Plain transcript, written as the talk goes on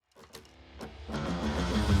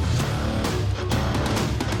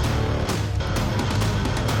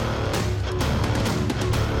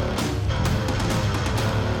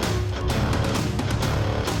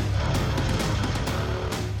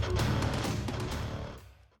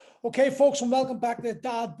Okay, folks, and welcome back to the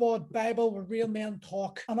Dad Bod Bible, where real men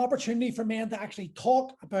talk. An opportunity for men to actually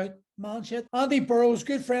talk about man shit. Andy Burrows,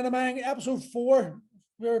 good friend of mine, episode 4.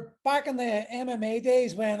 We were back in the MMA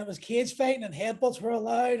days when it was cage fighting and headbutts were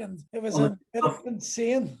allowed, and it was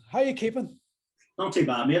insane. How are you keeping? Not too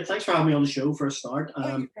bad, mate. Thanks for having me on the show for a start.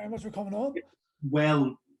 Thank you very much for coming on.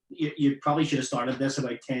 Well, you probably should have started this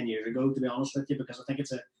about 10 years ago, to be honest with you, because I think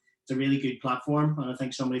it's a really good platform, and I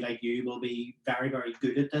think somebody like you will be very, very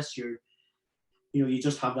good at this. You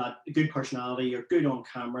just have that good personality. You're good on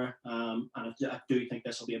camera, and I do think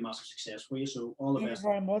this will be a massive success for you. So all the best.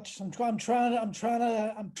 Thank you very much. I'm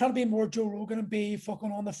trying to be more Joe Rogan and be fucking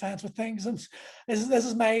on the fence with things. And this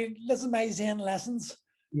is my Zen lessons.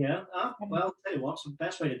 Yeah. Well, I'll tell you what, it's the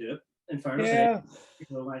best way to do it. In fairness, yeah.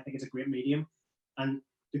 I think it's a great medium, and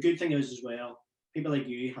the good thing is as well, people like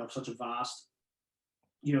you have such a vast,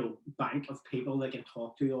 bank of people they can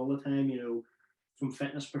talk to all the time. From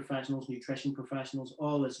fitness professionals, nutrition professionals,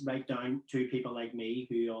 all this right down to people like me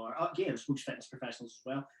who are, again, I suppose fitness professionals as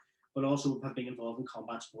well, but also have been involved in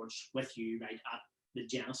combat sports with you right at the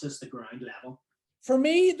genesis, the ground level. For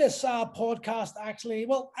me, this podcast actually,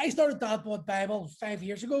 I started Dad Bod Bible 5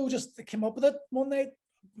 years ago, just came up with it one night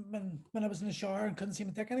when I was in the shower and couldn't see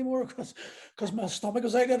my dick anymore because my stomach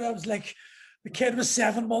was out. And I was like, the kid was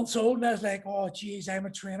 7 months old, and I was like, oh, geez, I'm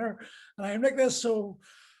a trainer, and I'm like this. So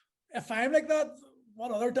if I'm like that,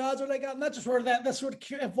 what other dads are like that? And that's just where this sort of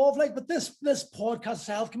evolved. But this podcast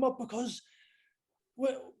itself came up because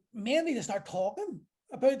men need to start talking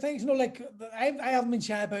about things. I haven't been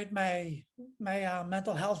shy about my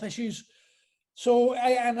mental health issues. So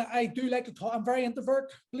I do like to talk. I'm very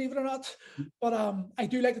introvert, believe it or not, but I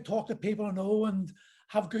do like to talk to people I know and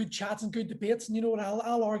have good chats and good debates. And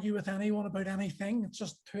I'll argue with anyone about anything. It's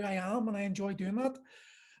just who I am, and I enjoy doing that.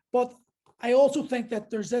 But I also think that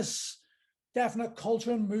there's this definite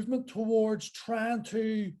culture and movement towards trying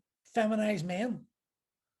to feminize men.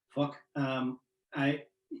 I'm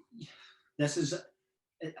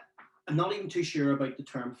not even too sure about the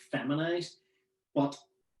term feminized, but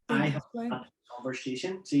I have had a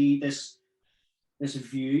conversation. See, this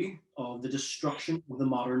view of the destruction of the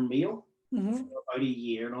modern male for about a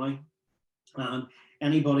year now. And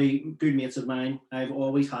anybody, good mates of mine, I've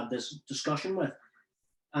always had this discussion with.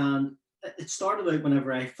 And it started out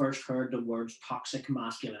whenever I first heard the words toxic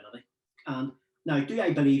masculinity. And now, do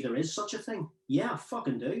I believe there is such a thing? Yeah, I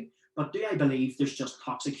fucking do. But do I believe there's just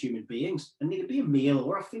toxic human beings? And need to be a male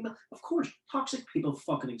or a female? Of course, toxic people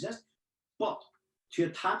fucking exist. But to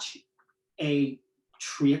attach a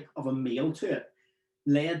trait of a male to it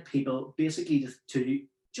led people basically to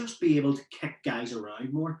just be able to kick guys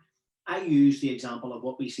around more. I use the example of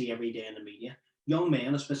what we see every day in the media. Young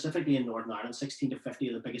men, specifically in Northern Ireland, 16 to 50,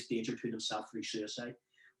 are the biggest danger to themselves through suicide.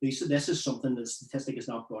 This is something that the statistic is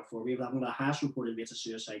not brought forward. We have one of the highest reported rates of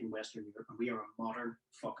suicide in Western Europe, and we are a modern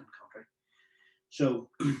fucking country. So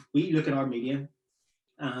we look at our media,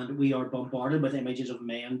 and we are bombarded with images of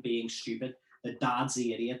men being stupid. The dad's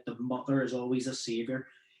the idiot. The mother is always a savior.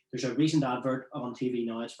 There's a recent advert on TV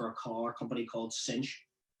now. It's for a car company called Cinch.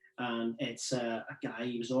 And it's a guy,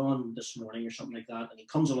 he was on this morning or something like that, and he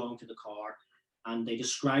comes along to the car, and they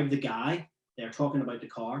describe the guy. They're talking about the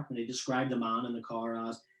car, and they describe the man in the car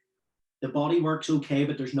as the body works okay,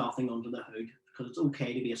 but there's nothing under the hood, because it's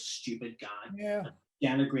okay to be a stupid guy. Yeah.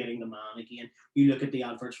 Denigrating the man again. You look at the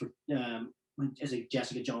adverts for is it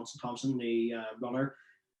Jessica Johnson Thompson, the runner,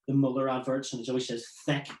 the Muller adverts, and it always says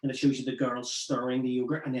thick, and it shows you the girl stirring the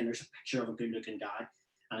yogurt, and then there's a picture of a good-looking guy,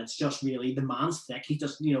 and it's just really the man's thick. He's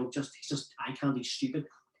just eye candy stupid.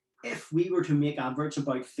 If we were to make adverts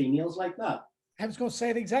about females like that, I was going to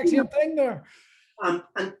say the exact same thing there. And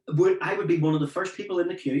I would be one of the first people in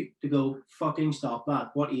the queue to go, fucking stop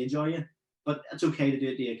that. What age are you? But it's okay to do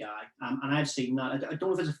it to a guy. And I've seen that. I don't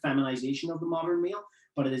know if it's a feminization of the modern male,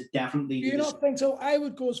 but it is definitely. Do you not think so? I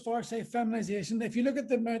would go as far as say feminization. If you look at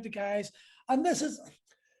the amount of guys, and this is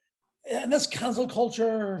in this cancel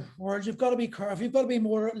culture world, you've got to be careful. You've got to be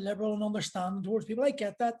more liberal and understanding towards people. I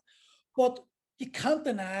get that. But you can't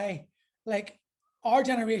deny, our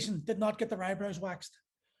generation did not get their eyebrows waxed.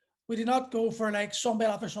 We did not go for some bit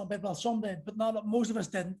after some bit. Well, some did, but not most of us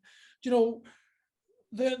didn't. The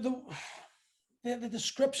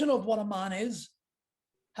description of what a man is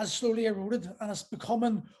has slowly eroded, and it's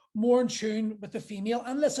becoming more in tune with the female.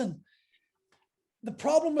 And listen, the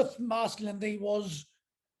problem with masculinity was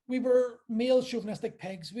we were male chauvinistic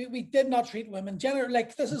pigs. We did not treat women generally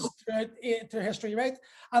this is through history, right?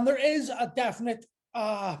 And there is a definite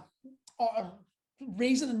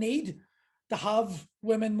reason and need to have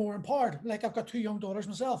women more empowered. Like I've got 2 young daughters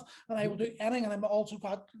myself, and I will do anything. And I'm also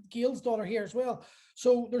got Gail's daughter here as well.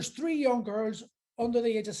 So there's 3 young girls under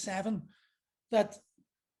the age of 7 that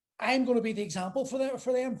I'm going to be the example for them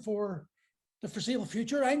for the foreseeable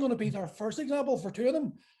future. I'm going to be their first example for 2 of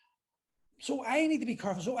them. So I need to be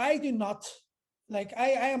careful. So I do not like I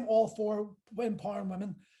am all for empowering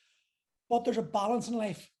women, but there's a balance in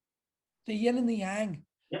life, the yin and the yang.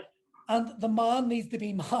 Yep. And the man needs to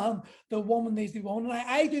be man, the woman needs to be woman. And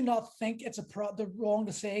I do not think it's the wrong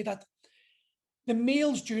to say that the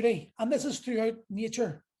male's duty, and this is throughout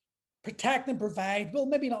nature, protect and provide. Well,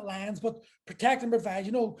 maybe not lands, but protect and provide.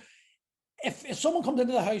 You know, if someone comes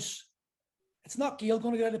into the house, it's not Gail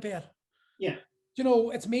going to get out of bed. Yeah. You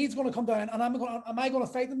know, it's me that's going to come down, and am I going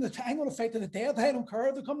to fight them? I'm going to fight to the death. I don't care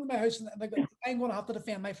if they come to my house, and I'm going to have to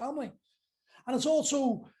defend my family. And it's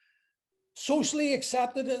also socially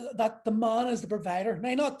accepted that the man is the provider.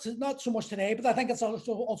 Now, not so much today, but I think it's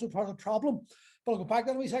also part of the problem. But I'll go back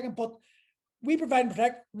to that in a second. But we provide and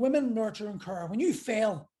protect, women nurture and care. When you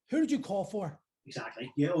fail, who did you call for?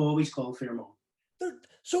 Exactly. You always call for your mom.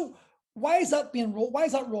 So why is that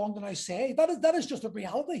wrong to now say? That is just a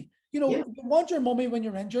reality. You know, you want your mummy when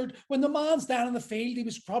you're injured. When the man's down in the field, he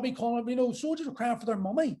was probably calling, you know, soldiers are crying for their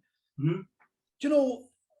mummy. Mm-hmm. You know,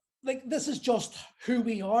 like this is just who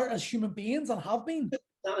we are as human beings and have been.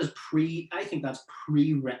 I think that's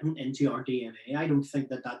pre-written into our DNA. I don't think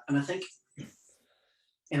that, and I think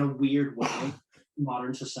in a weird way,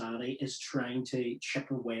 modern society is trying to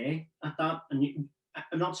chip away at that. And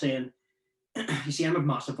I'm not saying, you see,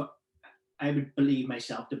 I would believe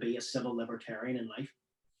myself to be a civil libertarian in life.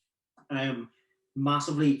 I am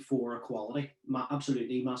massively for equality,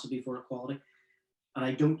 absolutely massively for equality. And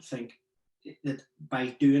I don't think that by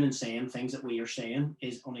doing and saying things that we are saying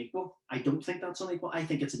is unequal. I don't think that's unequal. I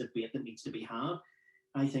think it's a debate that needs to be had.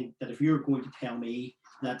 I think that if you're going to tell me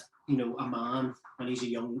that, you know, a man when he's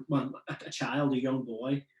a child, a young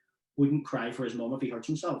boy, wouldn't cry for his mum if he hurts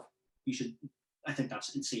himself, I think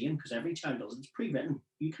that's insane, because every child does it. It's pre-written.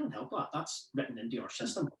 You can't help that. That's written into our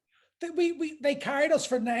system. They carried us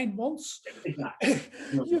for 9 months. Exactly.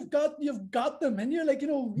 You've got them in you, like, you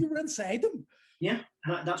know, you were inside them. Yeah,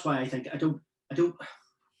 and that's why I think I don't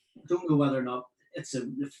know whether or not it's a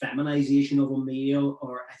feminization of a male,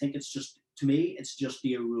 or I think it's just, to me, it's just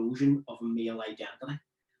the erosion of a male identity.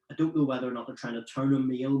 I don't know whether or not they're trying to turn a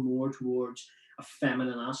male more towards a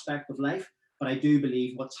feminine aspect of life, but I do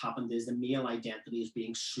believe what's happened is the male identity is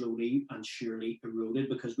being slowly and surely eroded,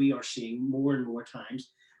 because we are seeing more and more times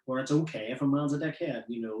where it's okay if a man's a dickhead,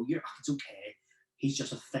 you know, it's okay. He's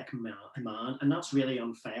just a thick man, and that's really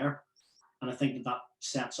unfair. And I think that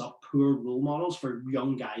sets up poor role models for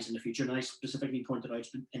young guys in the future. And I specifically pointed out,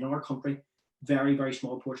 in our country, very, very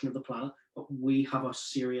small portion of the planet, but we have a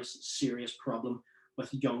serious, serious problem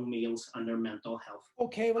with young males and their mental health.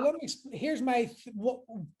 Okay, well, here's what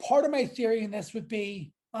part of my theory in this would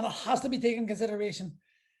be, and it has to be taken into consideration.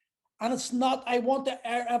 And it's not, I want to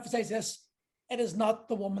emphasize this, it is not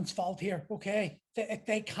the woman's fault here, okay?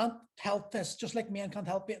 They can't help this, just like men can't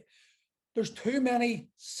help it. There's too many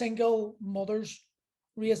single mothers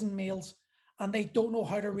raising males, and they don't know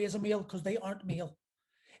how to raise a male because they aren't male.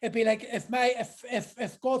 It'd be like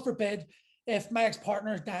if God forbid, if my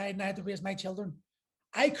ex-partner died and I had to raise my children,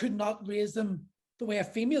 I could not raise them the way a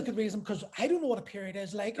female could raise them, because I don't know what a period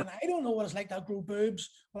is like, and I don't know what it's like to grow boobs.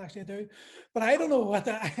 Well, actually I do, but I don't know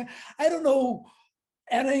I don't know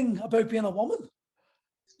anything about being a woman.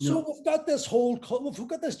 No. So we've got this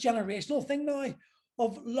generational thing now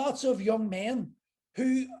of lots of young men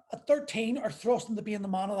who at 13 are thrust into being the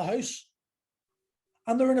man of the house,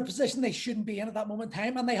 and they're in a position they shouldn't be in at that moment in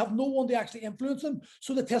time, and they have no one to actually influence them.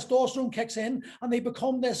 So the testosterone kicks in and they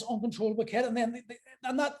become this uncontrollable kid, and then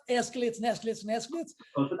and that escalates and escalates and escalates.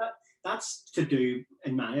 But that's to do,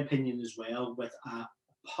 in my opinion, as well, with a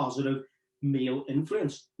positive male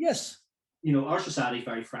influence. Yes. You know, our society is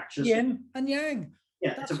very fractious. Yin and yang.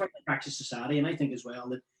 Yeah, it's a very fractious society, and I think as well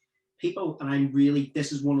that people, and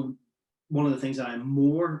this is one of the things that I'm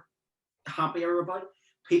more happier about.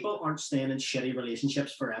 People aren't staying in shitty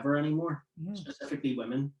relationships forever anymore, specifically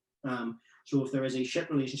women. So if there is a shit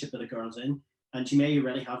relationship that a girl's in, and she may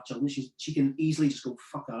already have children, she can easily just go,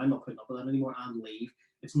 fuck that, I'm not putting up with that anymore, and leave.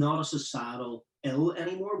 It's not a societal ill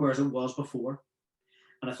anymore, whereas it was before.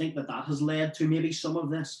 And I think that has led to maybe some of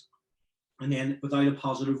this. And then without a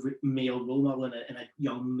positive male role model in a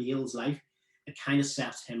young male's life, it kind of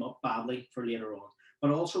sets him up badly for later on.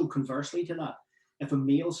 But also conversely to that, if a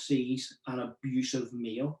male sees an abusive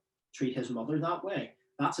male treat his mother that way,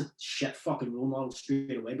 that's a shit fucking role model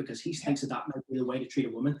straight away, because he thinks that might be the way to treat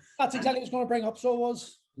a woman. That's exactly what I was going to bring up. So it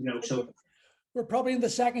was. You know, so we're probably in the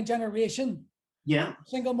second generation Yeah.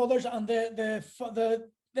 single mothers, and the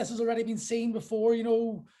this has already been seen before, you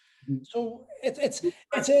know. So it's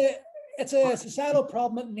a societal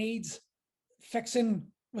problem that needs fixing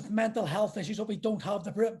with mental health issues that we don't have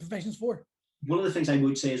the provisions for. One of the things I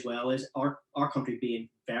would say as well is our country being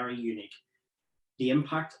very unique, the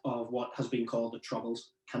impact of what has been called the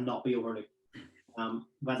Troubles cannot be overlooked.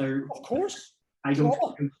 Whether, of course, I don't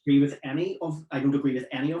agree with any of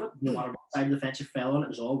it, no matter what side of the fence you fell on, it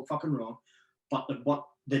was all fucking wrong. But what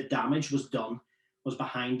the damage was done was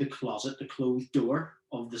behind the closet, the closed door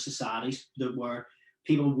of the societies that were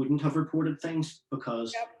people wouldn't have reported things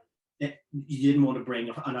because you didn't want to bring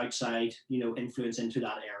an outside, influence into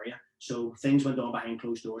that area. So things went on behind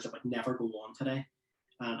closed doors that would never go on today.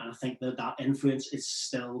 And I think that influence is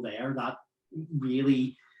still there. That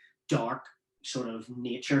really dark sort of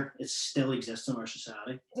nature, it still exists in our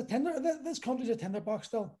society. This country's a tinderbox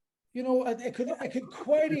still. It could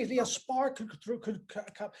quite easily, a spark could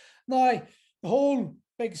now, the whole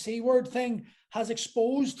big C word thing has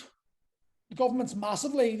exposed the governments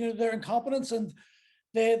massively, their incompetence, and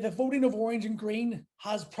the voting of orange and green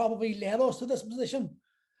has probably led us to this position.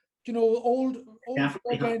 Old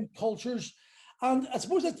cultures. And I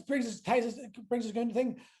suppose that brings us down to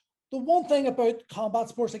thing. The one thing about combat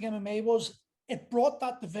sports like MMA was it brought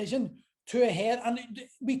that division to a head, and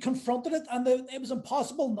we confronted it, and it was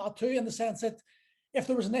impossible not to, in the sense that if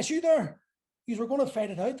there was an issue there, you were going to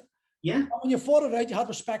fight it out. Yeah. And when you fought it out, you had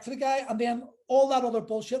respect for the guy, and then all that other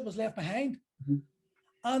bullshit was left behind. Mm-hmm.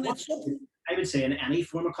 And it's something I would say in any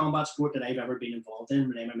form of combat sport that I've ever been involved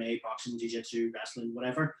in, MMA, boxing, jiu-jitsu, wrestling,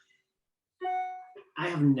 whatever, I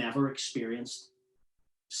have never experienced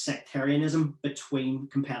sectarianism between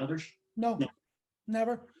competitors. No.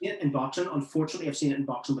 Never. In boxing, unfortunately, I've seen it in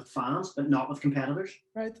boxing with fans, but not with competitors.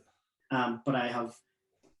 Right. But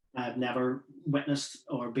I've never witnessed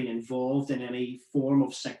or been involved in any form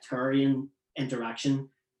of sectarian interaction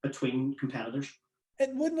between competitors.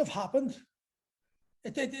 It wouldn't have happened.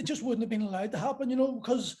 It just wouldn't have been allowed to happen,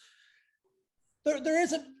 because there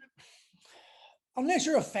isn't, unless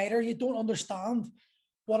you're a fighter, you don't understand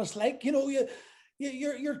what it's like. You're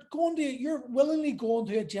willingly going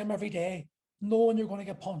to a gym every day, knowing you're going to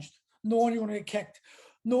get punched, knowing you're going to get kicked,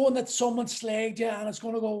 knowing that someone slagged you and it's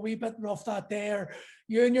going to go a wee bit rough that day, or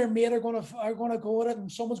you and your mate are going to go at it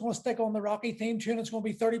and someone's going to stick on the Rocky theme tune. It's going to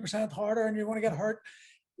be 30% harder and you're going to get hurt.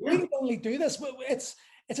 Yeah. We don't only do this, but it's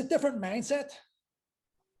a different mindset.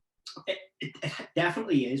 It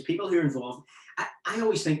definitely is. People who are involved, I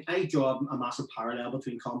always think I draw a massive parallel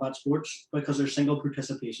between combat sports because they're single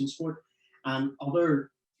participation sport and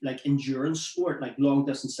other like endurance sport, like long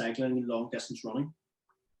distance cycling and long distance running,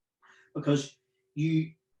 because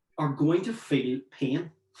you are going to feel pain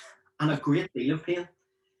and a great deal of pain,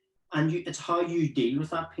 and it's how you deal with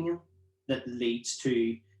that pain that leads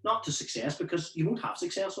to not to success, because you won't have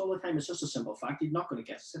success all the time. It's just a simple fact. You're not going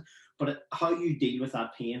to get it. But how you deal with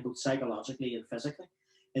that pain, both psychologically and physically,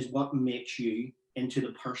 is what makes you into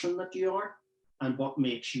the person that you are and what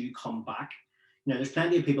makes you come back. There's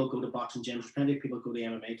plenty of people go to boxing gyms, there's plenty of people go to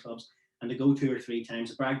MMA clubs, and they go 2 or 3 times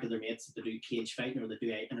to brag to their mates that they do cage fighting or they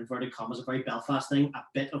do an inverted commas, a very Belfast thing, a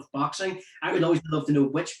bit of boxing. I would always love to know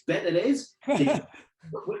which bit it is,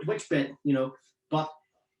 which bit, but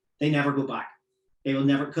they never go back. They will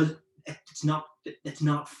never, because it's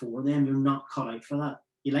not for them. You're not cut out for that.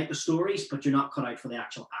 You like the stories, but you're not cut out for the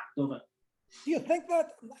actual act of it. Do you think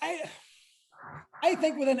that? I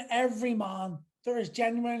think within every man, there is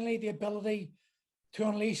genuinely the ability to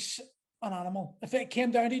unleash an animal. If it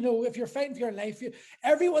came down to, if you're fighting for your life,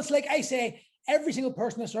 everyone's like I say, every single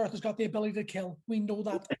person on this earth has got the ability to kill. We know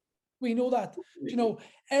that. We know that.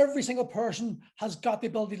 Every single person has got the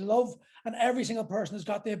ability to love, and every single person has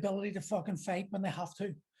got the ability to fucking fight when they have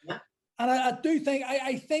to. Yeah. And I do think,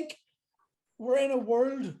 I think we're in a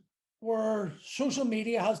world where social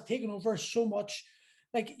media has taken over so much.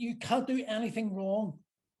 Like, you can't do anything wrong,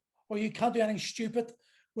 or you can't do anything stupid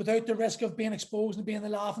without the risk of being exposed and being the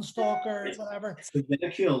laughing stock or whatever. It's the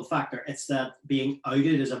ridicule factor. It's that being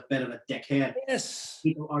outed as a bit of a dickhead. Yes.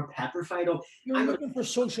 People are petrified of. You're looking for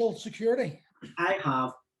social security. I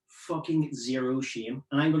have fucking zero shame.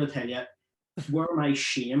 And I'm going to tell you where my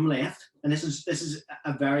shame left. And this is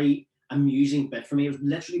a very amusing bit for me. It was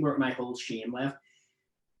literally where my whole shame left.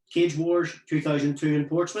 Cage Wars 2002 in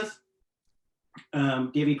Portsmouth.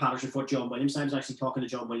 Davy Patterson fought John Williamson. I was actually talking to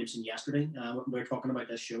John Williamson yesterday. We were talking about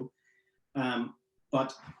this show.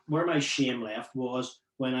 But where my shame left was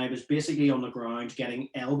when I was basically on the ground getting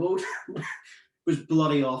elbowed. It was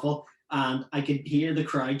bloody awful. And I could hear the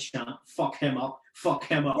crowd chant, "Fuck him up, fuck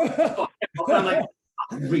him up, fuck him up." I'm like,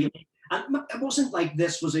 really? And it wasn't like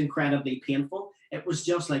this was incredibly painful. It was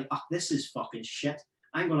just like, oh, this is fucking shit.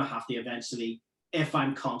 I'm going to have to eventually, if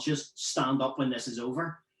I'm conscious, stand up when this is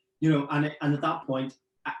over. And at that point,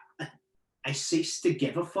 I ceased to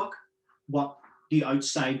give a fuck what the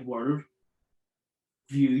outside world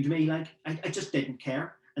viewed me like. I just didn't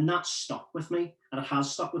care. And that stuck with me. And it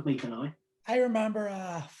has stuck with me to now. I remember,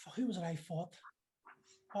 who was it I fought?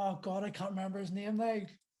 Oh God, I can't remember his name now.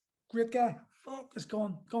 Great guy. Fuck, it's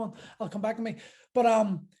gone. I'll come back to me. But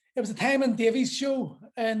it was the time in Davies' show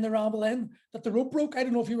in the Ramble Inn that the rope broke. I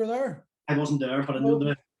don't know if you were there. I wasn't there, but I know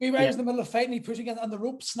that. We were in the middle of fighting, he pushed again, and the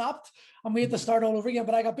rope snapped, and we had to start all over again.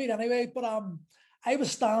 But I got beat anyway. But I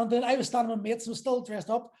was standing with mates, was still dressed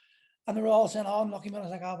up, and they were all saying, "Oh, unlucky man." I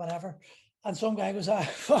was like, "Oh, whatever." And some guy goes,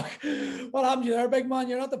 fuck, what happened to you there, big man?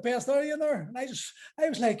 You're not the best, are you, in there? And I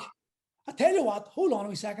was like, I tell you what, hold on a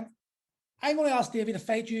wee second. I'm going to ask Davey to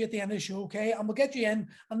fight you at the end of the show, okay? And we'll get you in,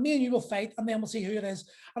 and me and you will fight, and then we'll see who it is.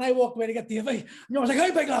 And I walked away to get Davey, and I was like, hey,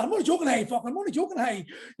 big lad, I'm only joking, hey, fucking, I'm only joking, hey.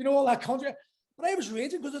 All that country. But I was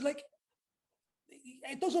raging because it's like,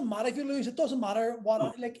 it doesn't matter if you lose. It doesn't matter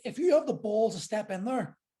what, like, if you have the balls to step in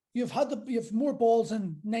there, you have more balls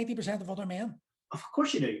than 90% of other men. Of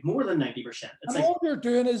course you do, more than 90%. And like, all they're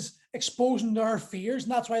doing is exposing their fears,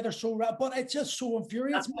 and that's why they're so. But it's just so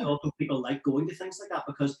infuriating. That's why also people like going to things like that,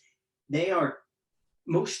 because they are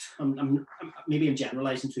most. Maybe I'm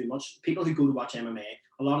generalizing too much. People who go to watch MMA,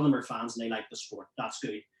 a lot of them are fans and they like the sport. That's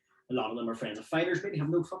good. A lot of them are friends of fighters, maybe have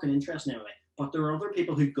no fucking interest in MMA. But there are other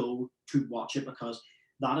people who go to watch it because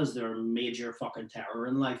that is their major fucking terror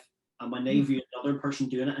in life. And when they view another person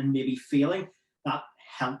doing it and maybe failing, that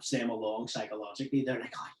helps them along psychologically. They're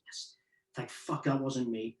like, oh yes, it's like, fuck, that wasn't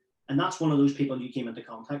me. And that's one of those people you came into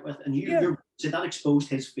contact with, and so that exposed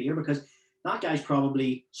his fear, because that guy's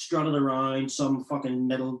probably strutted around some fucking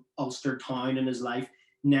middle Ulster town in his life,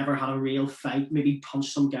 never had a real fight, maybe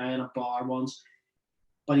punched some guy in a bar once,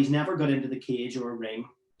 but he's never got into the cage or a ring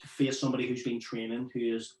to face somebody who's been training,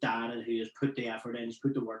 who has died, who has put the effort in, who's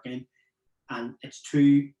put the work in. And it's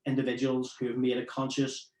two individuals who have made a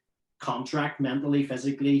conscious contract, mentally,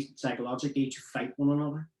 physically, psychologically, to fight one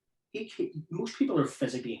another. Most people are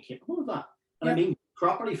physically incapable of that, and I mean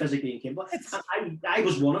properly physically incapable. And I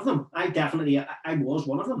was one of them. I was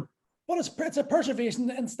one of them. But it's a preservation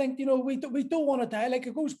instinct. We don't want to die. Like,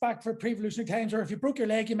 it goes back for pre-evolutionary times, or if you broke your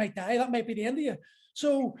leg, you might die. That might be the end of you.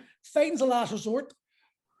 So fighting's a last resort.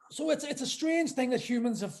 So it's a strange thing that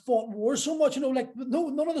humans have fought wars so much. Like,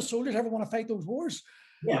 none of the soldiers ever want to fight those wars.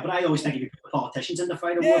 Yeah, but I always think if you put politicians in the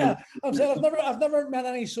fight or war. I'm saying I've never met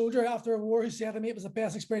any soldier after a war who said to me it was the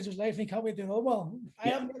best experience of his life and he can't wait to know. Well, I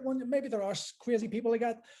haven't met one. Maybe there are crazy people like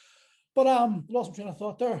that. But lost my train of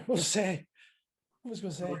thought there. What was I going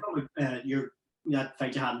to say? That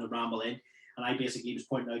fight you had in the Ramble Inn, and I basically was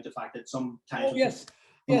pointing out the fact that sometimes. Oh,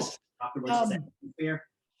 yes. Afterwards, fear.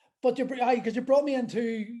 But because you brought me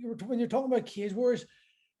into, when you're talking about cage wars,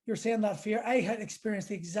 you're saying that fear. I had experienced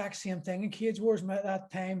the exact same thing in cage wars at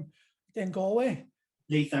that time in Galway.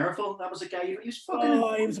 Lee Therafel, that was a guy. He was fucking.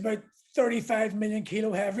 Oh, he was about 35 million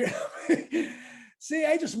kilo heavier. See,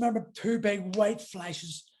 I just remember two big white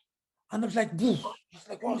flashes, and it was like, what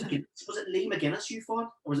was it Lee McGuinness you fought,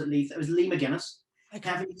 or was it Lee? It was Lee McGuinness.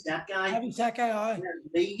 Heavy set guy.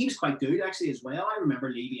 He was quite good actually as well. I remember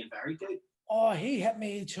Lee being very good. Oh, he hit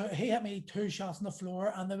me 2 shots on the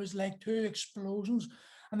floor, and there was like 2 explosions.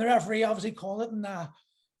 And the referee obviously called it, and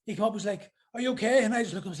he came up, was like, "Are you okay?" And I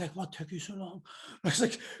just looked, I was like, "What took you so long?" I was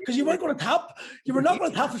like, "Because you weren't going to tap. You were not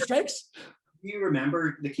going to tap for strikes." You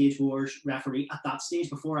remember the Cage Wars referee at that stage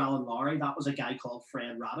before Alan Lowry? That was a guy called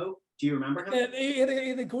Fred Ratto. Do you remember him? He had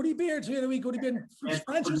a goatee beard. So he had a wee goatee beard.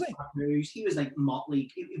 He was like Motley.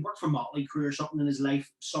 He worked for Motley Crue or something in his life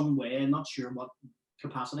some way. I'm not sure what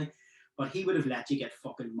capacity, but he would have let you get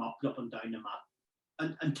fucking mopped up and down the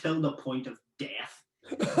mat until the point of death.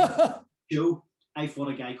 Joe, I fought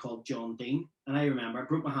a guy called John Dean, and I remember I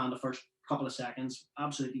broke my hand the first couple of seconds,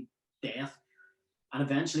 absolutely death, and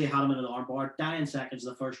eventually I had him in an armbar, dying seconds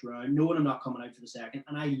of the first round, knowing I'm not coming out for the second,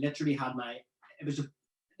 and I literally had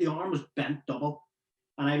the arm was bent double,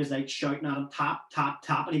 and I was like shouting at him, tap, tap,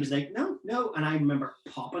 tap, and he was like, no, no, and I remember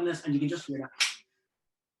popping this, and you can just hear that,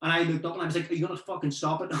 and I looked up and I was like, are you gonna fucking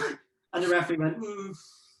stop it? And the referee went, and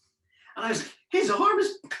I was like, his arm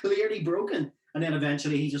is clearly broken. And then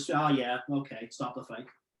eventually he just, oh yeah, okay, stop the fight.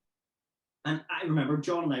 And I remember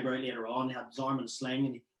John and I were out later on, he had his arm in a sling,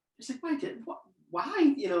 and he's like, why?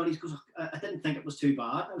 And he goes, I didn't think it was too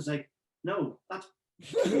bad. I was like, no, that's...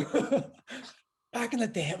 Back in the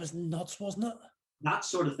day, it was nuts, wasn't it? That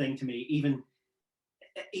sort of thing to me,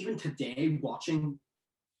 even today, watching,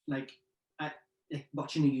 like, like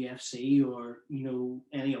watching the UFC or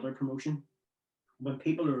any other promotion, when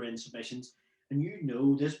people are in submissions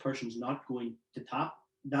and this person's not going to tap,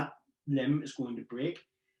 that limb is going to break.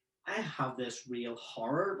 I have this real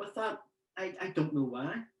horror with that. I don't know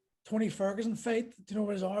why. Tony Ferguson fight, do you know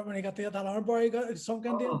what his arm when he got that arm bar he got sunk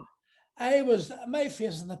into? Oh. My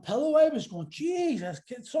face in the pillow. I was going, Jesus,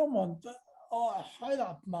 someone, how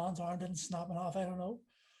that man's arm didn't snap it off, I don't know.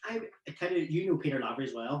 I tell you, Peter Lavery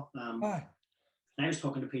as well. I was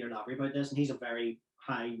talking to Peter Lavery about this, and he's a very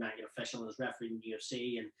high-ranking official and has refereed in the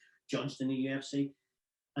UFC and judged in the UFC.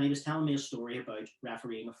 And he was telling me a story about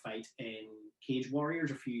refereeing a fight in Cage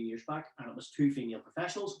Warriors a few years back, and it was two female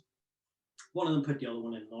professionals. One of them put the other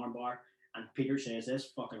one in an armbar, and Peter says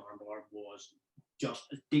this fucking armbar was just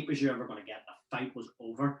as deep as you're ever going to get. The fight was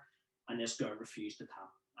over, and this girl refused to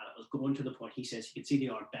tap. And it was going to the point, he says he could see the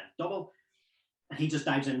arm bent double, and he just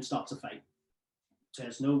dives in and stops the fight.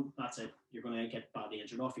 Says, no, that's it. You're going to get badly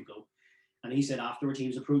injured. Off you go. And he said afterwards he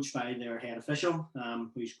was approached by their head official,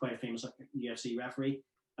 who's quite a famous UFC referee,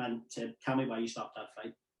 and said, tell me why you stopped that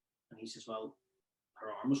fight. And he says, well, her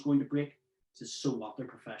arm was going to break. He says, so what? They're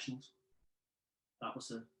professionals. That was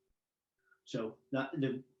the... So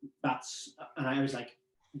that's... And I was like,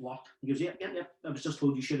 what? He goes, yeah. I was just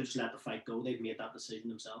told you should have just let the fight go. They've made that decision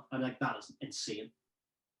themselves. I'm like, that is insane.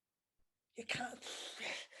 You can't...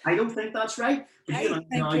 I don't think that's right. But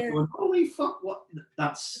going, holy fuck, what?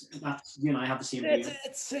 That's I have the same idea.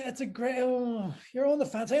 It's a great... you're on the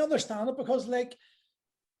fence. I understand it because, like,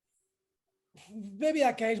 maybe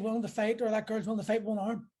that guy's willing to fight or that girl's willing to fight one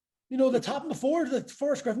arm. That's happened before. The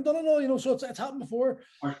Forrest Griffin done it all, so it's happened before.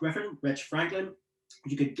 Forrest Griffin, Rich Franklin,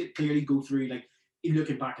 you could clearly go through, like,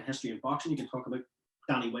 looking back in history in boxing, you can talk about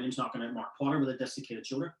Danny Williams knocking out Mark Potter with a dislocated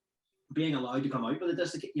shoulder, being allowed to come out with a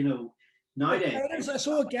dislocated, nowadays.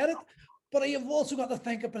 So I get it, but you've also got to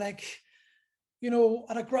think of, like, at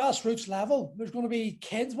a grassroots level, there's going to be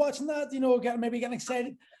kids watching that, maybe getting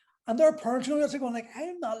excited. And their parents, are going like,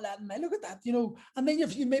 I'm not letting me look at that, And then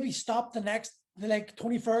you maybe stop the like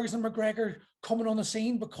Tony Ferguson, McGregor coming on the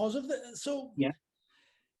scene because of the. So yeah,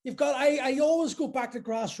 you've got. I always go back to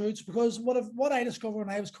grassroots because what I discovered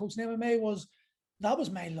when I was coaching MMA was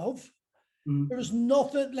my love. Mm-hmm. There was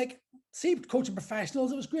nothing like coaching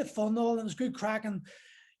professionals. It was great fun though, and it was good crack, and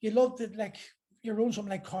you loved it. Like you run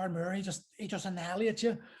something like Carl Murray, he just annihilates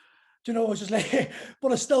you. It's just like,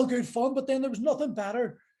 but it's still good fun. But then there was nothing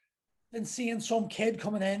better than seeing some kid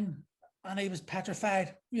coming in and he was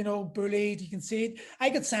petrified, bullied. You can see it. I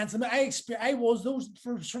could sense him. I was those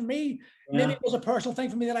for me. Yeah. Maybe it was a personal thing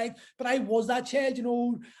for me but I was that child,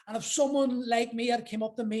 And if someone like me had came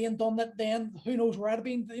up to me and done that, then who knows where I'd have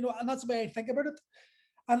been, And that's the way I think about it.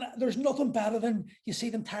 And there's nothing better than you see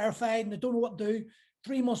them terrified and they don't know what to do.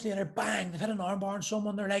 3 months later, bang, they've hit an armbar on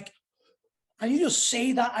someone. They're like, and you just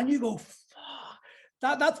see that and you go,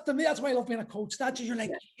 fuck. That's to me. That's why I love being a coach. You're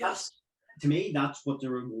like, yes. To me, that's what the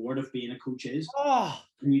reward of being a coach is. Oh.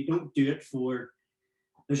 And you don't do it for...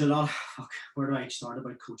 There's a lot... where do I start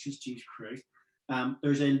about coaches? Jeez Christ.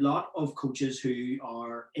 There's a lot of coaches who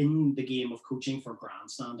are in the game of coaching for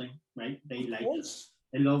grandstanding, right? They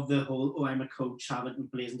love the whole, I'm a coach, have it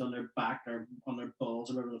emblazoned on their back or on their balls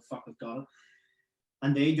or whatever the fuck they've got it.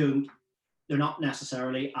 And they're not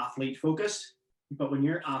necessarily athlete focused, but when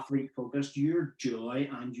you're athlete focused, your joy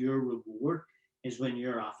and your reward is when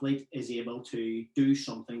your athlete is able to do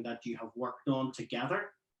something that you have worked on together.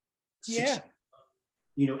 Yeah.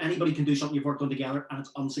 Anybody can do something you've worked on together and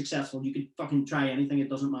it's unsuccessful. You can fucking try anything, it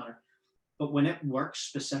doesn't matter. But when it works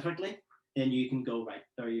specifically, then you can go, right,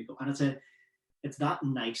 there you go. And it's that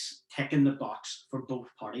nice tick in the box for both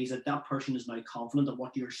parties that person is now confident that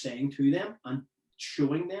what you're saying to them and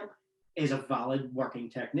showing them is a valid working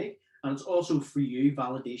technique. And it's also for you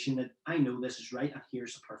validation that I know this is right and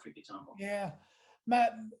here's a perfect example. Yeah.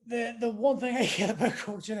 The one thing I hate about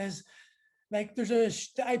coaching is like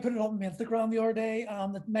I put it up on Instagram the other day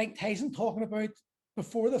that Mike Tyson talking about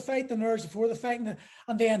before the fight, the nerves before the fight,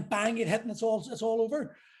 and then bang, it hit and it's all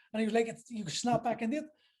over. And he was like, you snap back into it.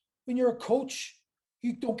 When you're a coach,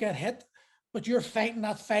 you don't get hit, but you're fighting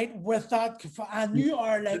that fight with that, and you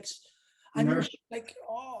are like, and you're like,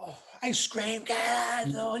 oh, I scream, God,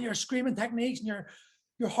 and you're screaming techniques, and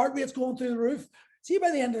your heart rate's going through the roof. See,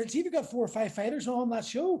 by the end of it, see if you got 4 or 5 fighters on that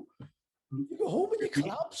show, you go home and you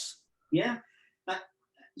collapse. Yeah,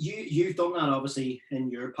 you've done that obviously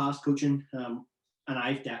in your past coaching, and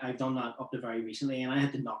I've done that up to very recently, and I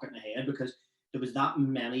had to knock it in the head because there was that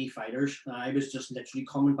many fighters. I was just literally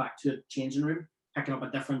coming back to the changing room, picking up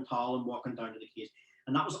a different towel and walking down to the cage,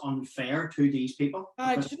 and that was unfair to these people.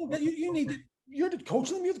 You're the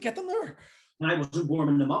coaching them, you have to get them there. And I wasn't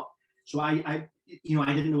warming them up, so I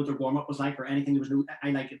I didn't know what their warm up was like or anything. There was no,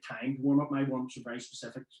 I like a time to warm up. My warm ups were very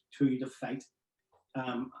specific to the fight,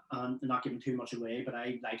 and not giving too much away. But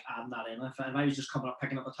I like adding that in. If I was just coming up,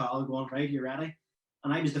 picking up a towel, going, right, you ready?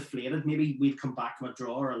 And I was deflated. Maybe we'd come back from a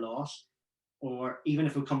draw or a loss, or even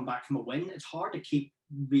if we come back from a win. It's hard to keep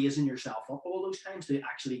raising yourself up all those times to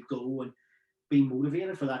actually go and be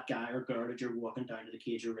motivated for that guy or girl that you're walking down to the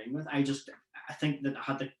cage or ring with. I think that I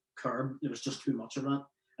had to curb. There was just too much of that,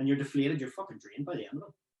 and you're deflated. You're fucking drained by the end of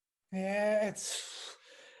it. Yeah,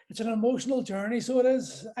 it's an emotional journey. So it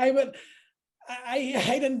is. I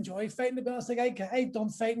didn't enjoy fighting, to be honest. Like I done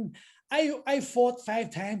fighting. I fought 5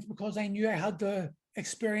 times because I knew I had to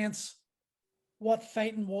experience what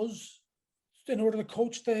fighting was in order to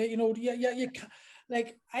coach the, you can't,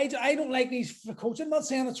 like I don't like these for coaching. I'm not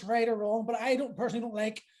saying it's right or wrong, but I personally don't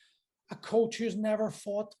like a coach who's never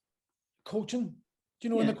fought coaching,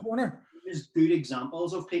 in the corner. There's good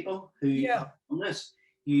examples of people who have done this.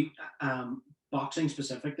 Boxing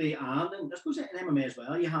specifically, and I suppose in MMA as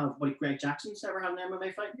well. You have Greg Jackson's ever had an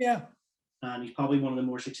MMA fight. Yeah. And he's probably one of the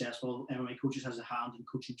more successful MMA coaches, has a hand in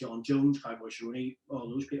coaching John Jones, Cowboy Cerrone, all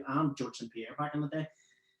those people, and George St. Pierre back in the day.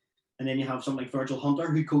 And then you have someone like Virgil Hunter,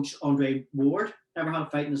 who coached Andre Ward, never had a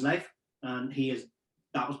fight in his life. And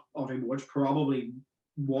that was Andre Ward's probably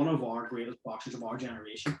one of our greatest boxers of our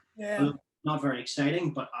generation. Yeah. Not very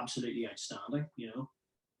exciting, but absolutely outstanding,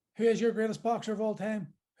 Who is your greatest boxer of all time?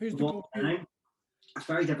 Who's the all time? It's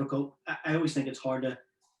very difficult. I always think it's hard to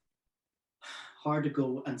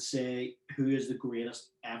go and say who is the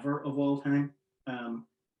greatest ever of all time. I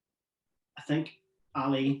think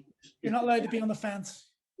Ali. You're not allowed to be on the fence.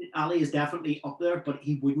 Ali is definitely up there, but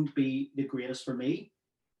he wouldn't be the greatest for me.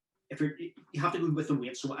 You have to go with the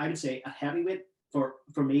weight. So I would say at heavyweight for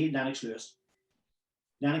me, Lennox Lewis.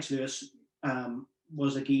 Lennox Lewis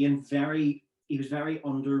was again he was very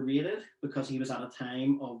underrated because he was at a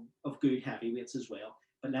time of good heavyweights as well.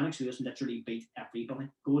 But Lennox Lewis literally beat everybody.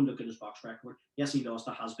 Go and look at his box record. Yes, he lost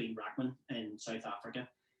to Hasbeen Rahman in South Africa,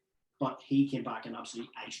 but he came back and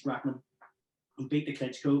absolutely iced Rahman. He beat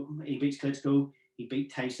Klitschko. He beats Klitschko. He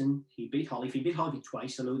beat Tyson. He beat Holyfield. He beat Holyfield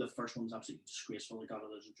twice, although the first one was absolutely disgraceful. He got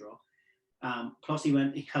it as a draw. Plus, he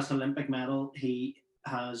has an Olympic medal. He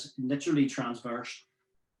has literally transversed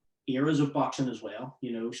eras of boxing as well,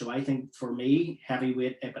 So I think for me,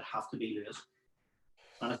 heavyweight, it would have to be Lewis.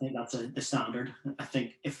 And I think that's the standard. I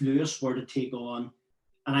think if Lewis were to take on,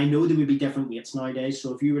 and I know there would be different weights nowadays,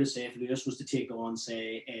 so if you were to say if Lewis was to take on,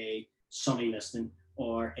 say, a Sonny Liston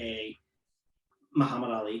or a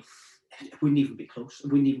Muhammad Ali, it wouldn't even be close.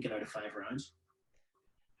 It wouldn't even get out of 5 rounds.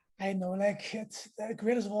 I know, it's the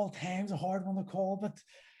greatest of all time, a hard one to call, but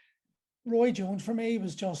Roy Jones for me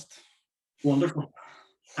was just wonderful.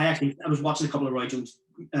 I was watching a couple of Roy Jones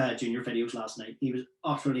Junior videos last night. He was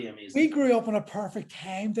utterly amazing. We grew up in a perfect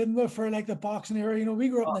time, didn't we, for like the boxing era? We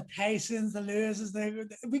grew up in the Tysons, the Lewises.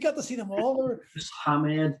 We got to see them all.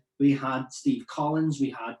 Hamed, we had Steve Collins,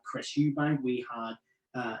 we had Chris Eubank, we had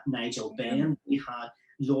Nigel Benn, we had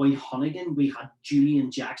Lloyd Hunnigan, we had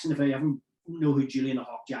Julian Jackson. If I ever know who Julian the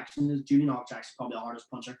Hawk Jackson is, Julian Hawk Jackson is probably the hardest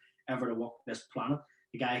puncher ever to walk this planet.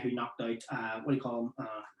 The guy who knocked out, what do you call him?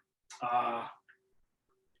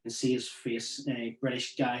 And see his face, a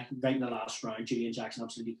British guy, right in the last round. Julian Jackson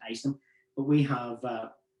absolutely iced him. But we have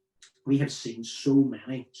seen so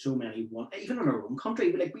many, even in our own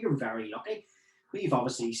country. We are very lucky. We've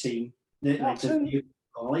obviously seen the Barry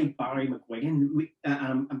McGuigan,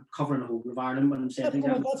 and I'm covering the whole of Ireland when I'm saying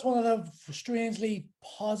that's one of the strangely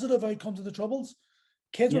positive outcomes of the Troubles.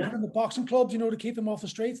 Kids were put in the boxing clubs, to keep them off the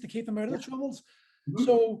streets, to keep them out of the Troubles. Mm-hmm.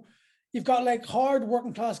 So you've got hard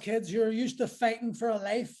working class kids who are used to fighting for a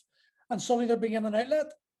life, and suddenly they're being an outlet.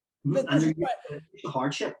 Mm-hmm. And the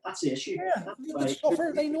hardship, that's the issue. Yeah,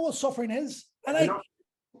 they know what suffering is. And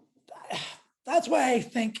that's why I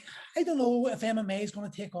think, I don't know if MMA is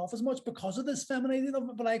going to take off as much because of this feminizing of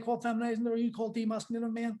what I call feminizing, or you call demasculating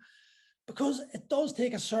of men, because it does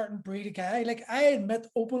take a certain breed of guy. I admit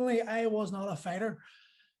openly, I was not a fighter.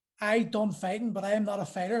 I done fighting, but I am not a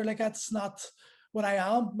fighter. That's not what I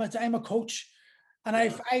am. I'm a coach, and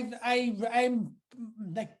I'm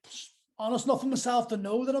honest enough with myself to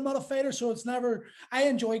know that I'm not a fighter. So it's never. I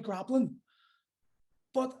enjoy grappling,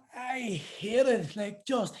 but I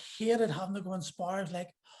just hated having to go in spars.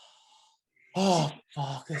 Oh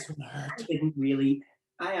fuck, this would hurt.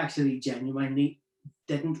 I actually genuinely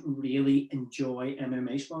didn't really enjoy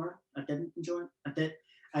MMA sparring. I didn't enjoy it.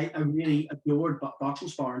 I really adored boxing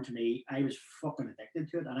sparring. To me, I was fucking addicted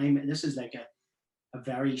to it, and this is a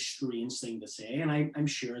very strange thing to say, and I'm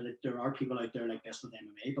sure that there are people out there like this with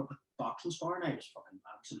MMA, but with boxing sparring, I was fucking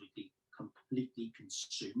absolutely, completely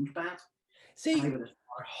consumed by it. See, I would have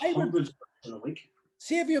I would hundreds of in a week.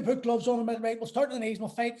 see if you put gloves on and right, we'll start the knees, we'll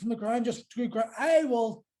fight from the ground, just through ground. I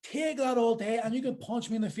will take that all day, and you can punch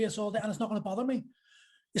me in the face all day, and it's not going to bother me.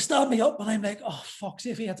 You stab me up, and I'm like, oh fuck, see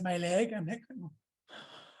if he hits my leg, I'm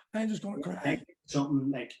just going to cry.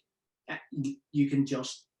 Something like you can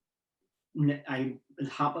just. I would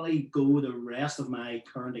happily go the rest of my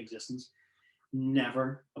current existence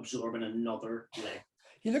never absorbing another leg.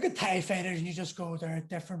 You look at Thai fighters and you just go, they're a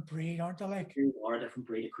different breed, aren't they? Like, You are a different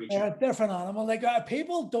breed of creature. they're a different animal. Like,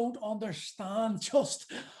 people don't understand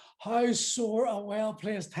just how sore a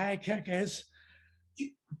well-placed Thai kick is.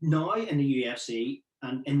 Now in the UFC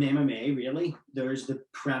and in MMA, really, there's the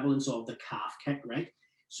prevalence of the calf kick, right?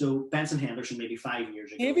 So Benson Henderson, maybe 5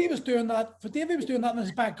 years ago. Davey was doing that. But Davey was doing that in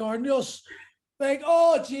his back garden. Just like,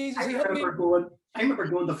 oh Jesus, I remember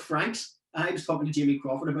going to Frank's. I was talking to Jamie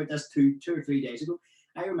Crawford about this two or 3 days ago.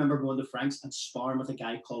 I remember going to Frank's and sparring with a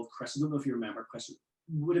guy called Chris. I don't know if you remember Chris.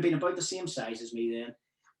 Would have been about the same size as me then.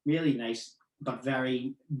 Really nice, but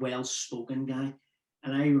very well-spoken guy.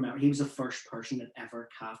 And I remember he was the first person that ever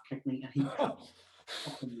calf kicked me, and he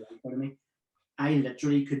fucking right out of me. I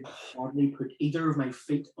literally could hardly put either of my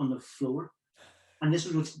feet on the floor. And this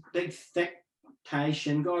was with big, thick Thai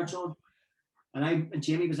shin guards on. And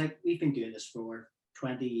Jamie was like, we've been doing this for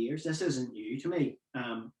 20 years. This isn't new to me.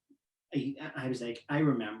 I was like, I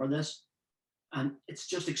remember this. And it's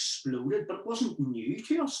just exploded, but it wasn't new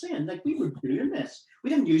to us then. Like, we were doing this. We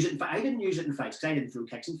didn't use it. I didn't use it in fights because I didn't throw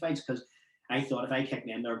kicks in fights because I thought if I kicked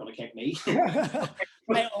them, they were going to kick me.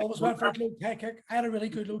 I always went for a low Thai kick. I had a really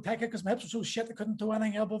good low Thai kick because my hips were so shit I couldn't do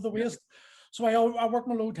anything above the waist. So I worked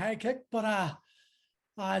my low Thai kick, but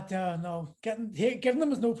no, giving them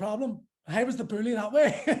was no problem. I was the bully that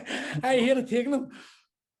way. I hated taking them.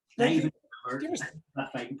 I even remember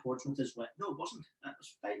that fight in Portsmouth as well. No, it wasn't. That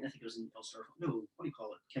was fighting. I think it was in Ulster. No, what do you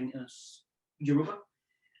call it? King Europa.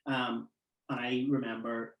 And I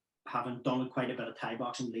remember having done quite a bit of Thai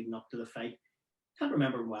boxing leading up to the fight. Can't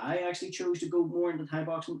remember why I actually chose to go more into Thai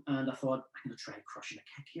boxing, and I thought I'm going to try crushing a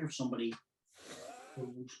kick here. If somebody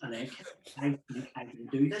throws a leg kick, I think I can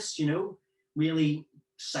do this. Really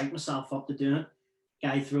psych myself up to doing it.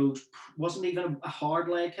 Guy throws, wasn't even a hard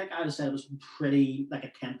leg kick. I would say it was pretty like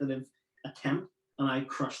a tentative attempt, and I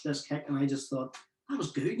crushed this kick, and I just thought that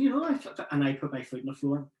was good, and I put my foot on the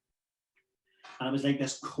floor, and it was like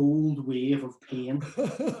this cold wave of pain.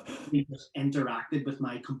 He just interacted with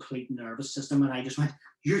my complete nervous system, and I just went,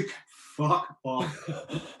 "You fuck off!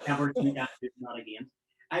 Ever do that again."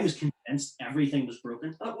 I was convinced everything was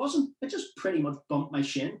broken, and it wasn't. It just pretty much bumped my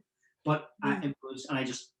shin, but it was, and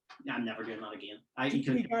I'm never doing that again. Do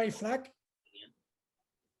you know Gary Flack?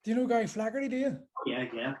 Do you know Gary Flaherty, do you? Yeah.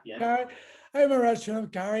 Gary, I remember I was training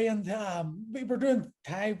with Gary, and we were doing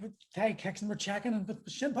Thai kicks, and we're checking and with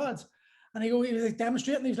shin pads. And he was like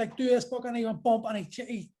demonstrating, he was like, do this, Buck, and he went bump, and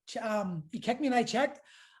he kicked me, and I checked,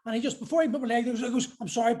 and he just, before he put my leg, he goes, I'm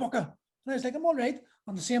sorry, Bucka. And I was like, I'm all right.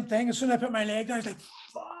 And the same thing, as soon as I put my leg down, I was like,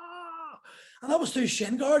 fuck. And that was through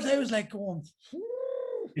shin guards. I was like going,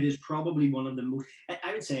 it is probably one of the most,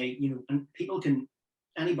 I would say, and people can,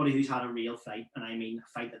 anybody who's had a real fight, and I mean a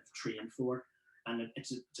fight that's trained for, and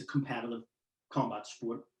it's a competitive combat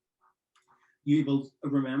sport, you will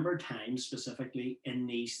remember times specifically in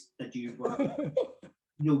these that you were,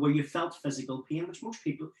 where you felt physical pain, which most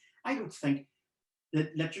people, I don't think,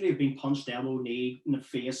 that literally have been punched elbow, knee in the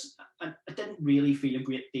face. I didn't really feel a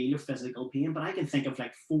great deal of physical pain, but I can think of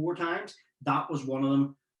like 4 times. That was one of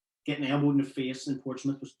them. Getting elbowed in the face in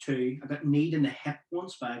Portsmouth was 2. I got kneed in the hip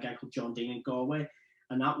once by a guy called John Dean in Galway,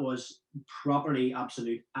 and that was properly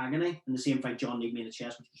absolute agony. In the same fight, John kneed me in the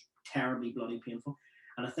chest, which was terribly bloody painful.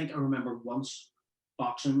 And I think I remember once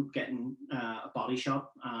boxing, getting a body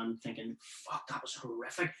shot and thinking, fuck, that was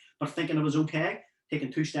horrific. But thinking it was okay,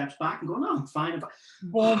 taking 2 steps back and going, no, I'm fine.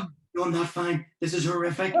 No, I'm not fine. This is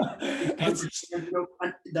horrific. Those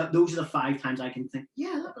are the 5 times I can think,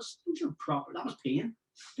 yeah, those are proper. That was pain.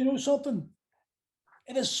 You know something?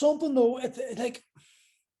 It is something though. It's like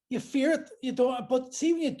you fear it, you don't. But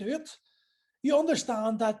see, when you do it, you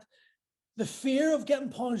understand that the fear of getting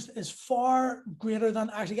punched is far greater than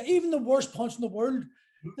actually even the worst punch in the world.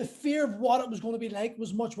 The fear of what it was going to be like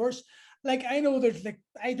was much worse. Like I know there's like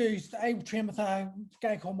I train with a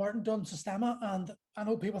guy called Martin Dunn Sistema, and I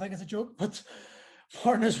know people think it's a joke, but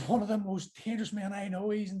Martin is one of the most dangerous men I know.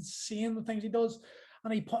 He's insane the things he does.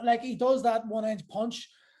 And he does that 1-inch punch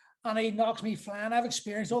and he knocks me flying. I've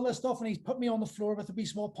experienced all this stuff, and he's put me on the floor with a wee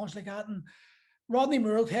small punch like that. And Rodney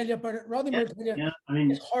Moore will tell you about it. Rodney Moore will tell you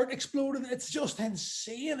his heart exploded. It's just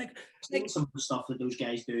insane. Like some of the stuff that those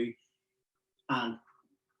guys do, and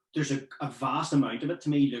there's a vast amount of it to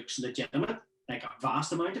me looks legitimate, like a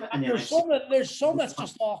vast amount of it, and then there's some that's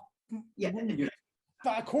just yeah,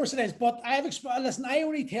 of course it is. But listen, I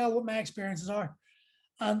only tell what my experiences are.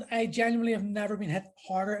 And I genuinely have never been hit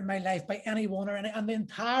harder in my life by anyone or any. And the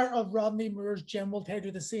entire of Rodney Moore's gym will tell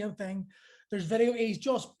you the same thing. There's video, he's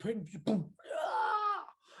just putting boom,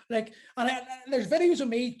 like, and there's videos of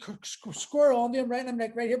me square on to him, right? And I'm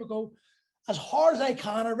like, right, here we go. As hard as I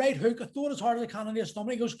can, a right hook, I throw it as hard as I can into his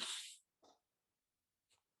stomach. He goes,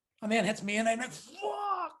 and then hits me, and I'm like,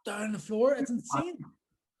 fuck, down the floor. It's insane.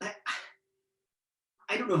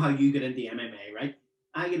 I don't know how you get into MMA, right?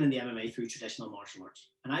 I get into MMA through traditional martial arts.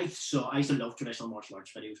 And I used to love traditional martial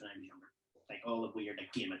arts videos when I was younger. Like all the weird,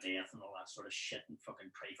 like Game of Death and all that sort of shit, and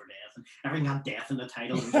fucking Pray for Death, and everything had death in the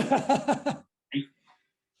title.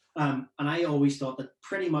 And I always thought that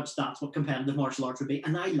pretty much that's what competitive martial arts would be.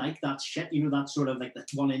 And I like that shit, you know, that sort of like the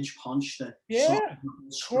 1-inch punch. Of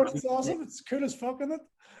course, it's awesome. It's cool as fuck, isn't it?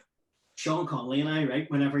 Sean Connolly and I,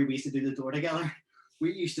 right, whenever we used to do the door together,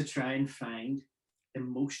 we used to try and find the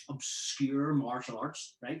most obscure martial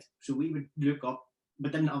arts, right? So we would look up,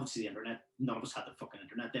 but then obviously the internet, none of us had the fucking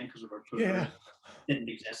internet then because we were poor, didn't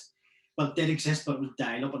exist. Well, it did exist, but it was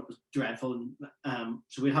dial up and it was dreadful. And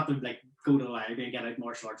so we'd have to like go to the library and get out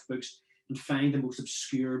martial arts books and find the most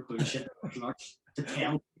obscure bullshit martial arts to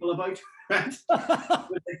tell people about, right?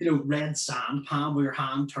 With, like, you know, red sand pan where your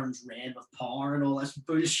hand turns red with power and all this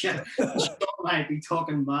bullshit. I'd be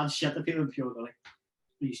talking mad shit to people, and people go like,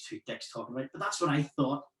 these two dicks talking about. But that's what I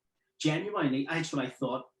thought. Genuinely, that's what I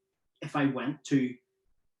thought. If I went to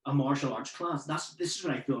a martial arts class, this is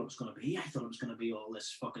what I thought it was going to be. I thought it was going to be all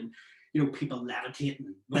this fucking, you know, people levitating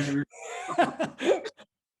and wizards.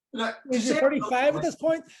 Is you 35 at this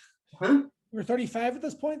point? Huh? We're 35 at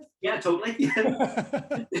this point? Yeah, totally.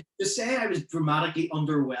 To say I was dramatically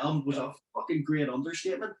underwhelmed was a fucking great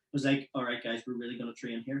understatement. It was like, all right, guys, we're really going to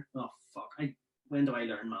train here. Oh, fuck. When do I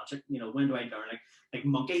learn magic? You know, when do I learn like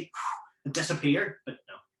monkey and disappear? But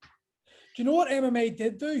no. Do you know what MMA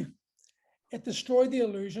did do? It destroyed the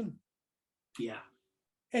illusion. Yeah.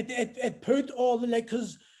 It put all the, like,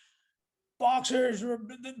 because boxers,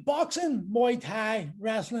 boxing, Muay Thai,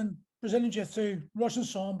 wrestling, Brazilian Jiu-Jitsu, Russian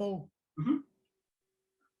Sambo. Mm-hmm.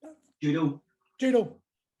 Judo.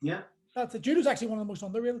 Yeah. That's it. Judo's actually one of the most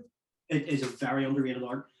underrated. It is a very underrated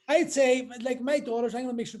art. I'd say, like, my daughters, I'm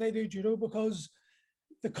going to make sure they do judo because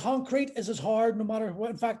the concrete is as hard no matter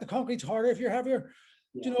what. In fact, the concrete's harder if you're heavier.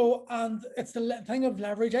 Yeah. You know, and it's the thing of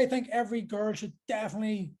leverage. I think every girl should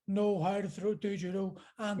definitely know how to do judo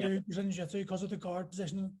and do Brazilian Jiu-Jitsu because of the guard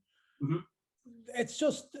position. Mm-hmm. It's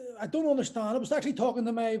just, I don't understand. I was actually talking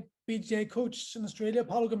to my BJ coach in Australia,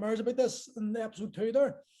 Paulo Gamers, about this in the episode 2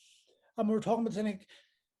 there. And we were talking about saying, like,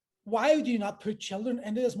 why do you not put children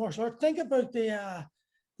into this martial art? Think about the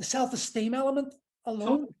self-esteem element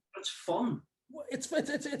alone. It's fun. It's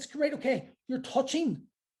great. Okay, you're touching,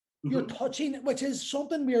 which is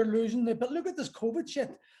something we are losing. But look at this COVID shit.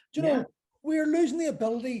 Do you know we're losing the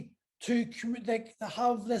ability to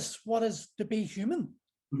have this what is to be human.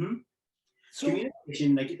 Mm-hmm. So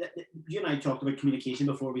communication, like you and I talked about communication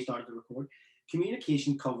before we started to record.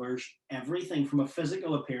 Communication covers everything from a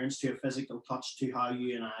physical appearance to a physical touch to how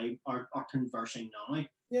you and I are conversing now.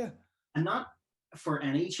 Yeah. And not for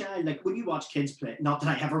any child. Like when you watch kids play, not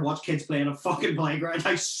that I ever watch kids play in a fucking playground,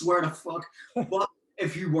 I swear to fuck. But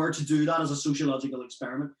if you were to do that as a sociological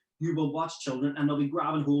experiment, you will watch children and they'll be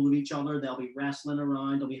grabbing hold of each other, they'll be wrestling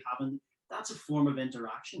around, they'll be having, that's a form of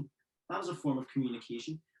interaction. That is a form of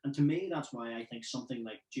communication. And to me, that's why I think something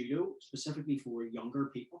like judo, specifically for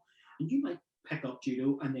younger people, and you might pick up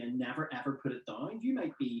judo and then never ever put it down. You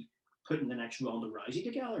might be putting the next Ronda Rousey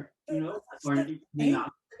together, you know, or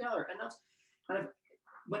together. And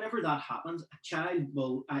whenever that happens, a child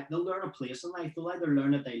they'll learn a place in life. They'll either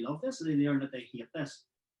learn that they love this or they learn that they hate this.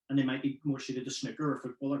 And they might be more suited to snooker or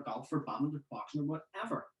football or golf or badminton or boxing or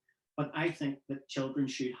whatever. But I think that children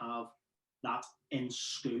should have that in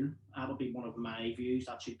school. That would be one of my views.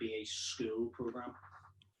 That should be a school program.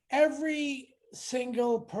 Every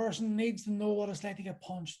single person needs to know what it's like to get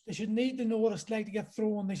punched. They should need to know what it's like to get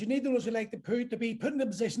thrown. They should need to know what it's like to be put in a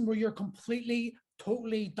position where you're completely,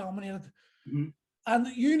 totally dominated. Mm-hmm. And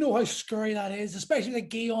you know how scary that is, especially the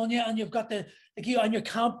gi on you, and you've got the gi on, you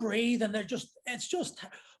can't breathe, and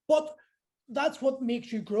but that's what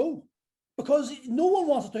makes you grow, because no one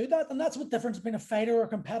wants to do that, and that's what the difference between a fighter or a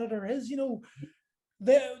competitor is. You know,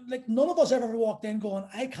 none of us ever walked in going,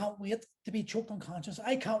 I can't wait to be choked unconscious.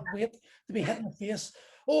 I can't wait to be hit in the face.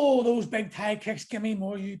 Oh, those big Thai kicks, give me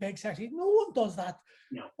more, you big sexy. No one does that.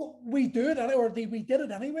 No. But we do it, we did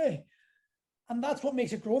it anyway. And that's what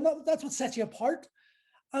makes it grow. And that's what sets you apart.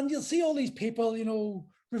 And you'll see all these people,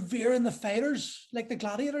 revering the fighters like the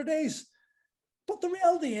gladiator days. But the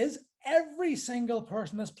reality is, every single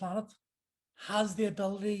person on this planet has the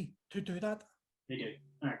ability to do that. They do.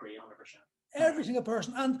 I agree 100%. Every single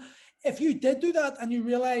person. And if you did do that and you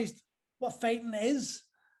realized what fighting is,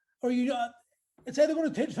 or it's either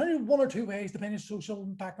going to take one or two ways, depending on social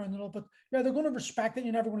background and all, but you're either going to respect it,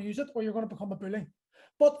 you're never going to use it, or you're going to become a bully.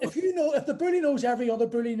 But if the bully knows every other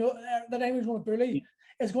bully that anyone's going to bully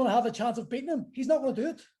is going to have a chance of beating him, he's not going to do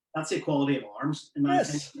it. That's the equality of arms, in my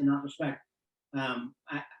opinion, in that respect.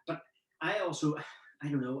 But I also, I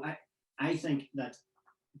don't know, I think that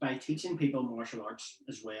by teaching people martial arts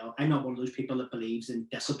as well, I'm not one of those people that believes in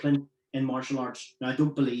discipline in martial arts. Now, I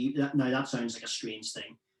don't believe that. Now, that sounds like a strange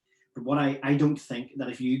thing. But what I don't think that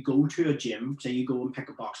if you go to a gym, say you go and pick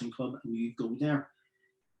a boxing club and you go there,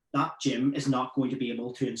 that gym is not going to be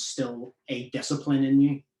able to instill a discipline in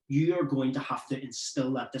you. You are going to have to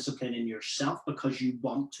instill that discipline in yourself because you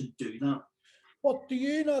want to do that. But do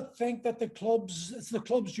you not think that it's the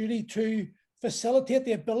club's duty to facilitate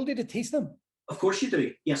the ability to teach them? Of course you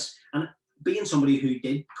do, yes. And being somebody who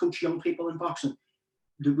did coach young people in boxing,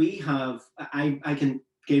 do we have, I can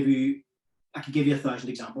give you 1,000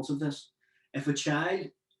 examples of this. If a child,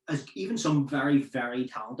 as even some very, very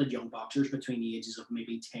talented young boxers between the ages of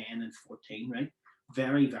maybe 10 and 14, right?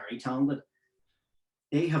 Very, very talented.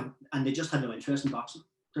 They just had no interest in boxing.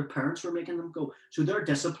 Their parents were making them go. So their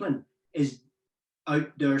discipline is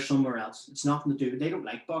out there somewhere else. It's nothing to do. They don't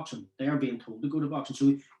like boxing. They are being told to go to boxing.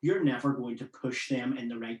 So you're never going to push them in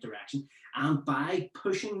the right direction. And by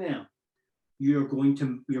pushing them, you're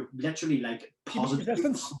literally like positive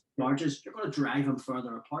charges. You're going to drive them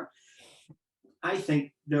further apart. I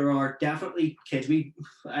think there are definitely kids.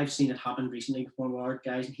 I've seen it happen recently before with our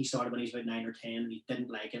guys, and he started when he was about 9 or 10 and he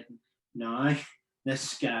didn't like it. Now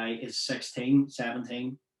this guy is 16,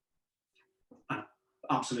 17, an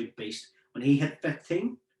absolute beast. When he hit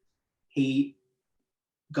 15, he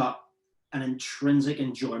got an intrinsic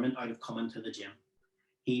enjoyment out of coming to the gym.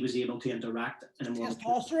 He was able to interact. And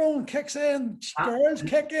testosterone kicks in, girls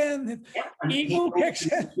kick in, ego kicks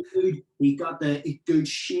in. He got the good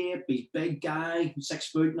shape. He's a big guy, 6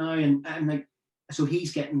 foot now, and like so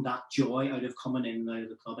he's getting that joy out of coming in and out of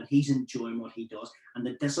the club, and he's enjoying what he does. And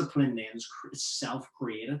the discipline then is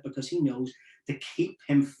self-created because he knows to keep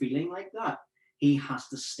him feeling like that, he has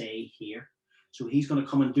to stay here. So he's going to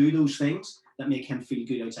come and do those things that make him feel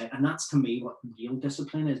good outside. And that's, to me, what real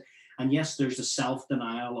discipline is. And yes, there's the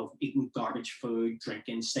self-denial of eating garbage food,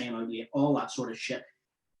 drinking, staying out late, all that sort of shit.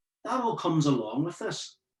 That all comes along with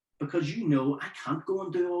this because I can't go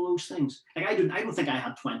and do all those things. Like I don't think I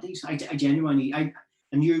had 20s. I genuinely,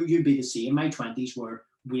 and you'd be the same. My 20s were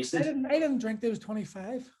wasted. I didn't drink till I was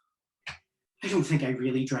 25. I don't think I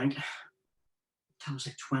really drank. I was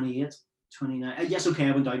like 28. 29. Yes, okay,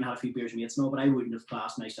 I went out and had a few beers with mates and all, but I wouldn't have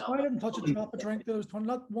classed myself. I didn't touch a drop of drink that was 20.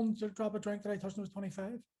 Not one drop of drink that I touched when I was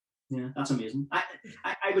 25. Yeah, that's amazing.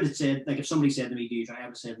 I would have said, like, if somebody said to me, do you drink? I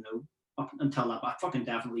would have said no up until that. I fucking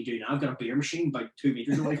definitely do now. I've got a beer machine about 2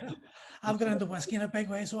 meters away. I've got into whiskey in a big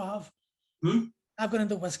way, so I have. I've got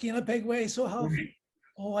into whiskey in a big way, so I have.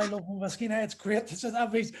 Oh, I love whiskey now. It's great.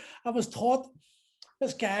 I was taught,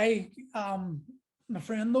 this guy, my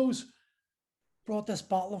friend knows, brought this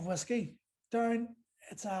bottle of whiskey down.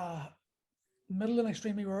 It's a middle and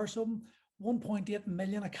extremely rare, something 1.8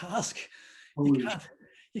 million a cask.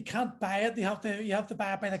 You can't buy it. You have to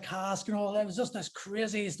buy it by the cask and all that. It was just this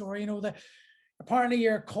crazy story, that apparently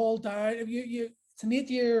you're called down. It's an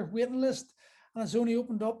 8-year waiting list, and it's only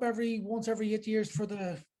opened up once every 8 years for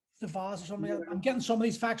the Vase or something. I'm getting some of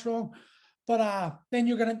these facts wrong, but then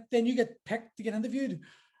you get picked to get interviewed.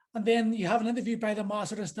 And then you have an interview by the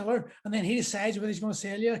master distiller, and then he decides whether he's going to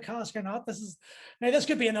sell you a cask or not. This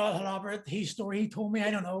could be an elaborate story he told me.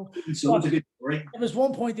 I don't know. So it's a good story. It was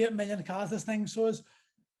 1.8 million cask, this thing. So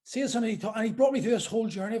and he brought me through this whole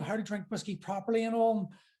journey of how to drink whiskey properly and all. And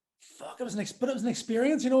fuck, it was an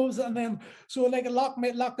experience, and then so like it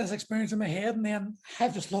locked this experience in my head, and then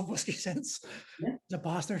I've just loved whiskey since. Yeah. He's a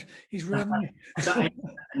bastard. He's ruined me. I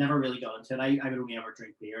never really got into it. I would only ever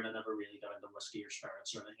drink beer, and I never really got into whiskey or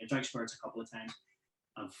spirits or anything. I drank spirits a couple of times,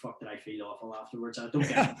 and fuck, did I feel awful afterwards. I don't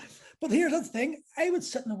get it. But here's the thing: I would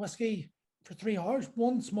sit in a whiskey for 3 hours.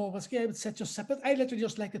 One small whiskey, I would just sip it. I literally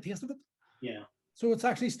just like the taste of it. Yeah. So it's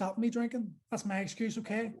actually stopped me drinking. That's my excuse,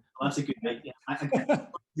 okay? Well, that's a good idea. I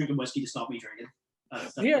drinking whiskey to stop me drinking. I'm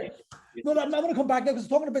going to come back now because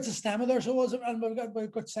talking about systema there, so we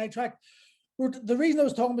got sidetracked. The reason I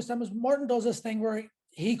was talking about systema is Martin does this thing where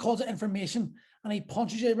he calls it information and he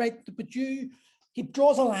punches you right, but he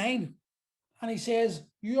draws a line and he says,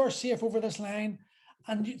 you are safe over this line.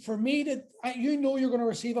 And for me, you know you're going to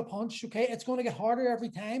receive a punch, okay? It's going to get harder every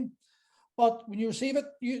time. But when you receive it,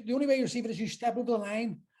 the only way you receive it is you step over the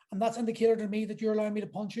line, and that's indicator to me that you're allowing me to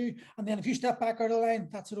punch you. And then if you step back out of the line,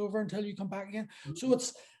 that's it over until you come back again. So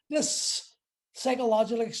it's this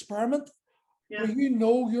psychological experiment where you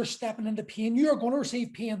know you're stepping into pain. You're going to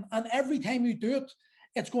receive pain. And every time you do it,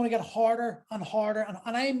 it's going to get harder and harder.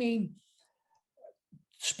 And I mean,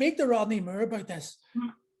 speak to Rodney Moore about this.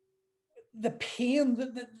 The pain,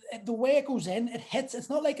 the way it goes in, it hits. It's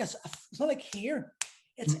not like here.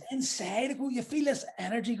 It's inside. You feel this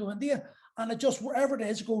energy go into you, and it just wherever it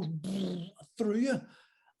is, it goes through you.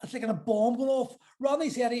 It's like a bomb going off. Rodney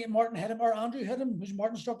said Martin hit him, or Andrew hit him, who's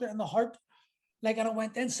Martin instructor, in the heart. Like, and it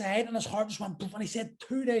went inside, and his heart just went. And he said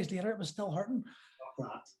 2 days later, it was still hurting.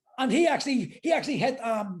 And he actually hit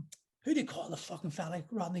who do you call the fucking fella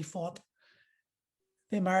Rodney fought?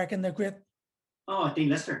 The American, the great. Oh, Dean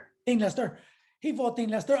Lister. Dean Lister. He fought Dean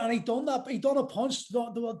Lister, and he done a punch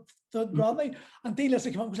to Rodney, and Dean Lister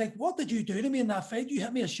came up and was like, "What did you do to me in that fight? You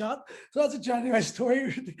hit me a shot." So that's a genuine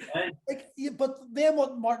story. But then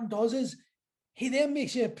what Martin does is he then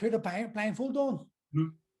makes you put a blindfold on,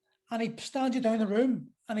 and he stands you down the room,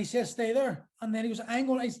 and he says, "Stay there." And then he goes, I'm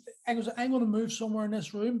going to move somewhere in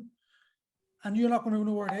this room, and you're not going to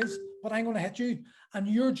know where it is, but I'm going to hit you. And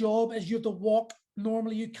your job is you have to walk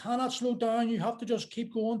normally. You cannot slow down. You have to just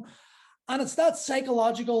keep going. And it's that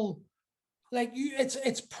psychological,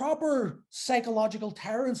 it's proper psychological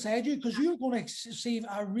terror inside you, because you're going to receive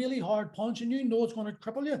a really hard punch, and you know it's going to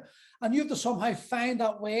cripple you. And you have to somehow find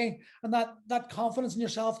that way and that confidence in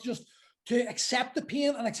yourself just to accept the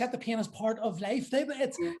pain, and accept the pain as part of life.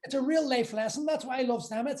 It's a real life lesson. That's why I love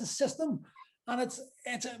stamina. It's a system. And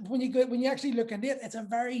when you actually look into it, it's a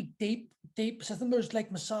very deep system. There's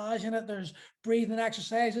like massage in it. There's breathing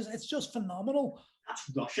exercises. It's just phenomenal. That's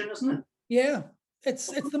Russian, isn't it? Yeah, it's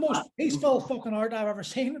the most peaceful fucking art I've ever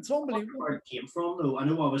seen. It's unbelievable. Where it came from, though, I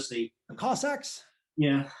know obviously the Cossacks.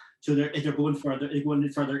 Yeah, so they're going further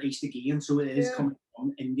east again. So it is coming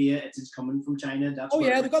from India. It's coming from China. That's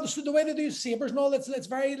they've got the way they do sabers and all. It's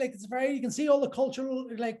very you can see all the cultural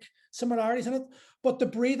similarities in it. But the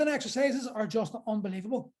breathing exercises are just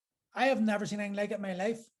unbelievable. I have never seen anything like it in my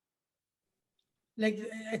life.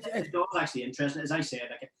 It's actually interesting. As I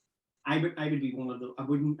said, I would be one of the. I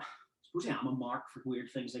suppose I am a mark for weird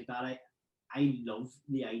things like that. I love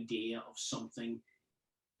the idea of something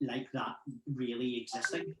like that really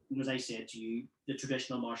existing. And as I said to you, the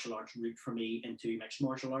traditional martial arts route for me into mixed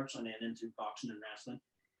martial arts and then into boxing and wrestling.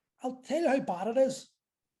 I'll tell you how bad it is.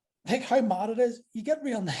 How mad it is. You get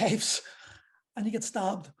real knives and you get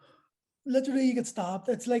stabbed. Literally, you get stabbed.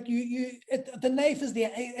 It's like the knife is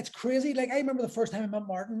it's crazy. Like, I remember the first time I met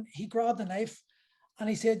Martin, he grabbed the knife and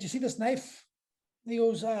he said, "Do you see this knife?" And he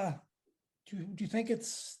goes, do you think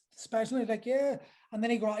it's special? And he's like, "Yeah." And then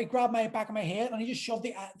he grabbed my back of my head and he just shoved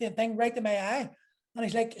the thing right in my eye. And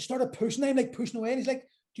he's like, started pushing him, like pushing away. And he's like,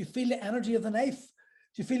 "Do you feel the energy of the knife?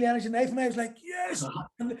 Do you feel the energy of the knife?" And I was like, "Yes."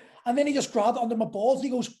 And then he just grabbed it under my balls. And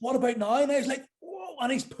he goes, "What about now?" And I was like, "Whoa."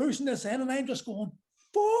 And he's pushing this in and I'm just going,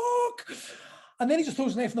 "Fuck." And then he just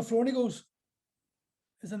throws the knife on the floor and he goes,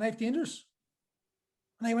 "Is the knife dangerous?"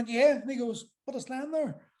 And I went, "Yeah." And he goes, "But it's lying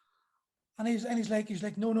there." And he's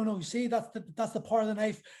like, "No. You see, that's the part of the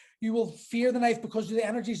knife. You will fear the knife because the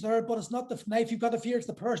energy's there, but it's not the knife you've got to fear, it's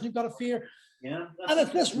the person you've got to fear." Yeah. And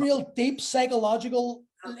it's this real deep psychological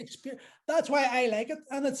experience. That's why I like it.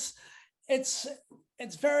 And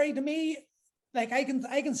it's very, to me, like I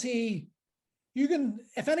can see, you can,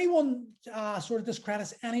 if anyone sort of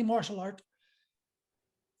discredits any martial art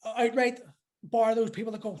outright, bar those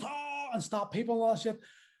people that go and stop people and all that shit,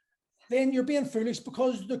 then you're being foolish,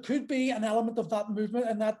 because there could be an element of that movement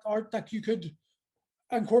and that art that you could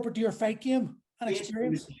incorporate to your fight game and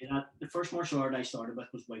experience. The first martial art I started with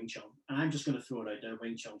was Wing Chun, and I'm just going to throw it out there,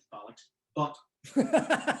 Wing Chun's bollocks. But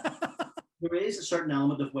there is a certain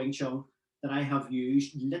element of Wing Chun that I have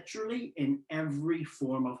used literally in every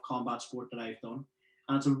form of combat sport that I've done,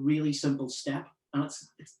 and it's a really simple step, and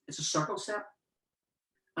it's a circle step.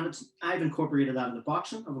 And I've incorporated that into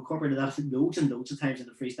boxing. I've incorporated that loads and loads of times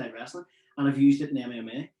into freestyle wrestling, and I've used it in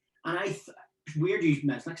MMA. And weird you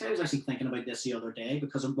mentioned, because I was actually thinking about this the other day,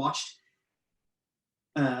 because I watched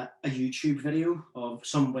a YouTube video of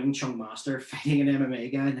some Wing Chun master fighting an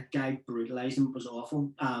MMA guy, and the guy brutalized him. It was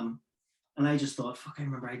awful. And I just thought, fuck, I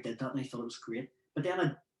remember I did that, and I thought it was great. But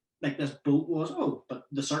then this boat was, but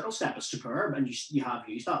the circle step is superb, and you have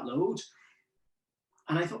used that loads.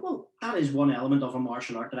 And I thought, well, that is one element of a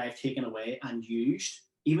martial art that I've taken away and used,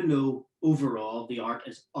 even though overall the art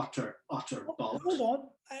is utter Hold bollocks. on.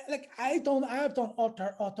 I have done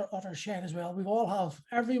utter shit as well. We've all have.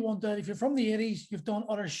 Everyone did. If you're from the 80s, you've done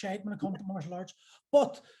utter shit when it comes to martial arts.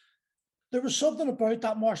 But there was something about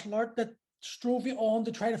that martial art that drove you on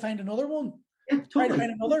to try to find another one, Yeah, try to totally.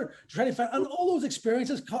 find another, try to find, and all those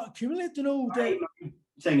experiences accumulate. My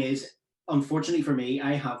thing is, unfortunately for me,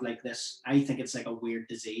 I have like this. I think it's like a weird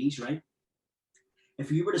disease, right?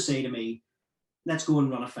 If you were to say to me, "Let's go and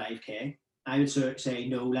run a 5K," I would say,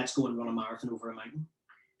 "No, let's go and run a marathon over a mountain."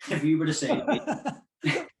 If you were to say to me,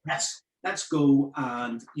 let's go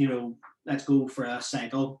and let's go for a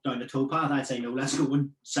cycle down the towpath, I'd say no, let's go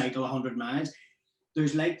and cycle 100 miles.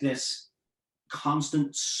 There's like this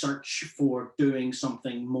constant search for doing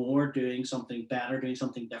something more, doing something better, doing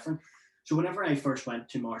something different. So whenever I first went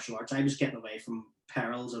to martial arts, I was getting away from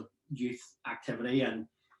perils of youth activity, and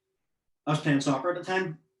I was playing soccer at the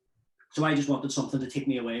time. So I just wanted something to take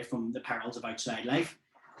me away from the perils of outside life.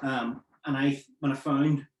 And when I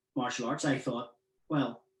found martial arts, I thought,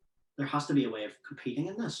 well, there has to be a way of competing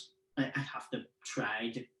in this. I have to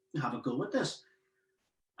try to have a go at this.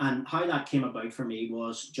 And how that came about for me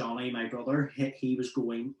was Johnny, my brother, he was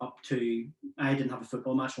going up to, I didn't have a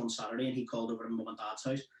football match one Saturday, and he called over to mum and dad's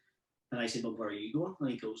house. And I said, well, where are you going? And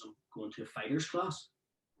he goes, I'm going to a fighters class.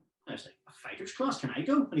 I was like, a fighters class? Can I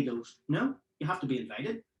go? And he goes, no, you have to be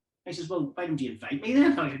invited. I says, well, why don't you invite me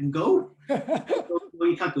then? I can go. Well,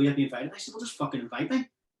 you can't go, you have to be invited. I said, well, just fucking invite me. And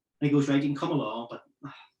he goes, right, you can come along, but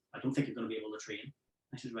I don't think you're going to be able to train.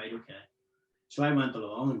 I said, right, okay. So I went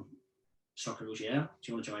along, and Strucker goes, yeah,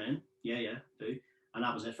 do you want to join in? Yeah, do. And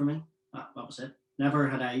that was it for me. That was it. Never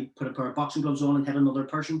had I put a pair of boxing gloves on and hit another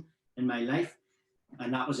person in my life.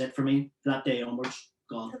 And that was it for me. That day onwards,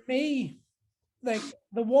 gone. For me, like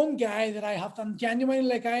the one guy that I have done genuinely,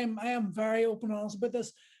 like I am very open and honest about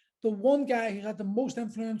this. The one guy who had the most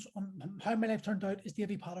influence on how my life turned out is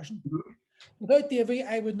Davy Patterson. Mm-hmm. Without Davy,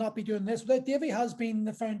 I would not be doing this. Without Davy has been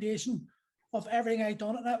the foundation of everything I've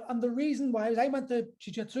done. And the reason why is I went to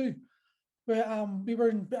jiu-jitsu, where we were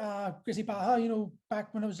in Gracie Baja,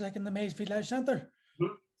 back when I was like in the Maysfield Leisure Centre.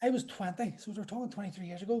 Mm-hmm. I was 20, so we're talking 23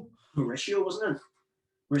 years ago. Mauricio, wasn't it?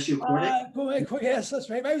 Mauricio Cordy? Yes, that's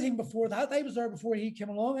right. I was even before that. I was there before he came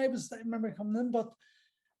along. I remember coming in, but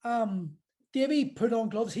Davey put on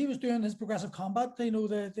gloves. He was doing his progressive combat,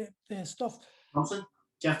 the stuff.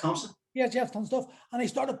 Jeff Thompson. Yeah, Jeff Thompson stuff. And he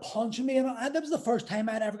started punching me. And that was the first time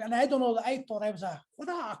I'd ever, and I don't know, I thought I was a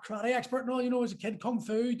karate expert and all, as a kid, kung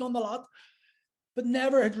fu, done a lot, but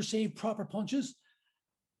never had received proper punches.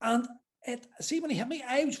 And when he hit me,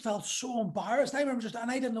 I felt so embarrassed. I remember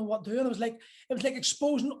and I didn't know what to do. And it was like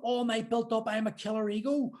exposing all my built up, I'm a killer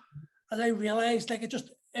ego. As I realized, like, it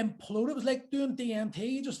just imploded. It was like doing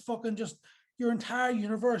DMT, just your entire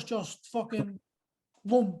universe just fucking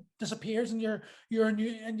boom, disappears, and you're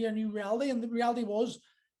in your new reality. And the reality was,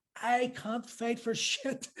 I can't fight for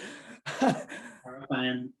shit.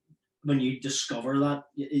 Terrifying when you discover that.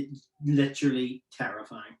 It's literally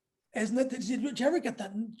terrifying. Isn't it? Did you ever get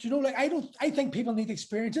that? I think people need to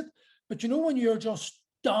experience it, but when you're just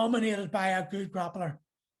dominated by a good grappler.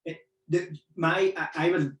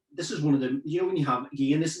 This is one of the, when you have,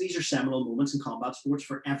 again, these are seminal moments in combat sports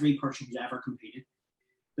for every person who's ever competed.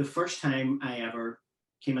 The first time I ever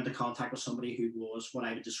came into contact with somebody who was what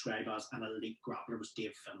I would describe as an elite grappler was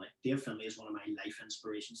Dave Finlay. Dave Finlay is one of my life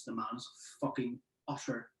inspirations. The man is a fucking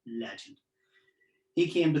utter legend. He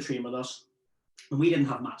came to train with us, and we didn't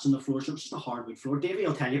have mats on the floor, so it was just a hardwood floor. Davey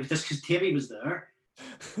will tell you about this because Davey was there.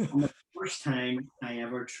 And the first time I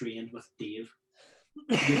ever trained with Dave,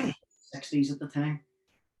 60s at the time,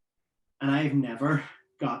 and I've never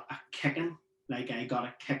got a kicking like I got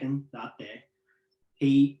a kicking that day.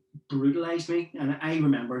 He brutalized me, and I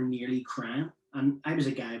remember nearly crying. And I was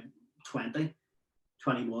a guy 20,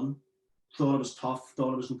 21, thought I was tough,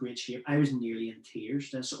 thought I was in great shape. I was nearly in tears.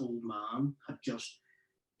 This old man had just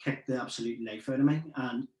kicked the absolute life out of me.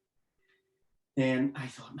 And then I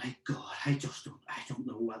thought, my God, I don't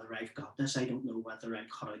know whether I've got this. I don't know whether I'm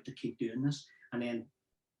cut out to keep doing this. And then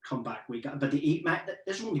come back but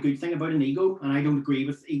this is one good thing about an ego, and I don't agree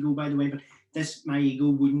with ego, by the way, but my ego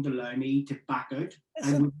wouldn't allow me to back out.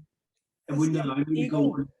 It wouldn't allow me to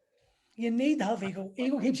go. You need to have ego.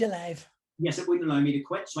 Ego keeps you alive. Yes, it wouldn't allow me to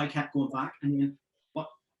quit, so I kept going back. And then, but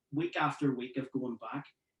week after week of going back,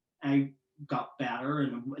 I got better,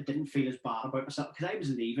 and I didn't feel as bad about myself because I was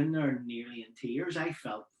leaving there nearly in tears. I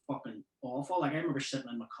felt fucking awful. Like, I remember sitting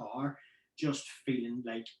in my car just feeling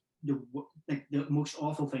like the most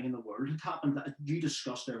awful thing in the world had happened, that you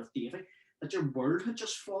discussed there with Davey, that your world had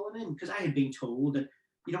just fallen in, because I had been told that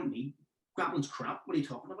you don't need grappling's crap. What are you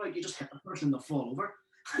talking about? You just hit the person, they'll fall over.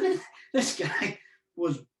 And this guy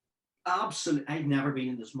was absolute. I'd never been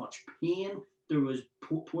in this much pain. There was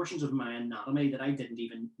portions of my anatomy that I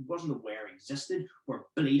wasn't aware existed were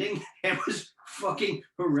bleeding. It was fucking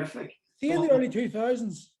horrific. See, in the early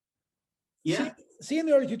 2000s, Yeah. see in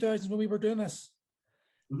the early 2000s when we were doing this,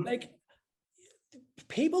 Mhm. like,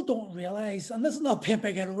 people don't realize, and this is not being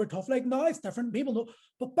big headed or tough, like now it's different, people know,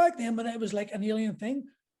 but back then when it was like an alien thing,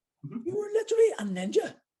 Mhm. you were literally a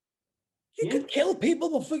ninja. You Yeah. could kill people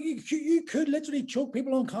before you could literally choke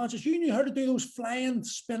people unconscious. You knew how to do those flying,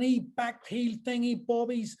 spinny, back heel thingy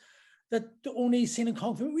bobbies that only seen in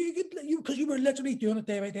Kung Fu. Because you were literally doing it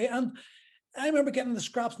day by day. And I remember getting the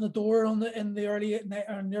scraps on the door in the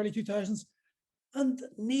early 2000s, and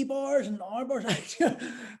knee bars and arm bars.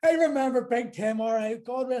 I remember Big Tim, all right,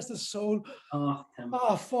 God rest his soul. Oh, Tim.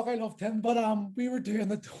 Oh fuck, I love Tim. But we were doing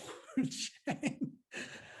the door chain,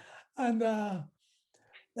 and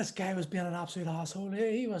this guy was being an absolute asshole.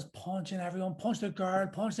 He was punching everyone, punched a girl,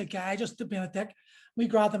 punched a guy, just to be a dick. We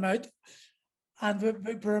grabbed him out, and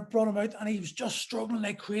we brought him out, and he was just struggling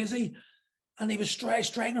like crazy. And he was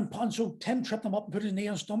striking and punch. So Tim tripped him up and put his knee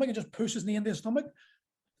on his stomach and just pushed his knee into his stomach.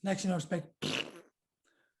 Next thing you know, it's like,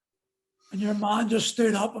 and your man just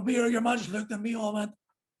stood up, and your man just looked at me all, went,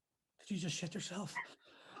 "Did you just shit yourself?"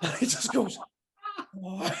 And he just goes,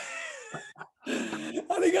 "Oh."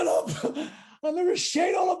 And he got up, and there was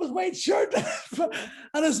shit all up his white shirt,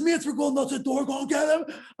 and his mates were going nuts at the door, going, "Get him!"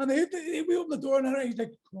 And we opened the door, and he's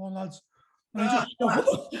like, "Come on, lads." And he just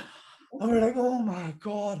and we're like, "Oh my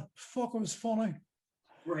God, fuck, it was funny."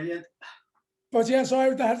 Brilliant. But yeah,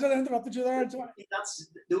 sorry, I interrupted you there.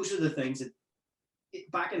 Those are the things that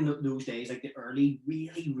back in those days, like the early,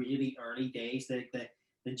 really, really early days, the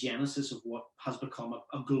genesis of what has become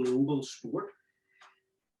a global sport.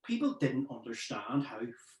 People didn't understand how,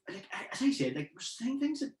 like, as I said, like, there was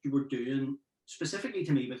things that you were doing specifically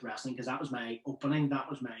to me with wrestling, because that was my opening. That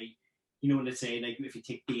was my, when they say, like, if you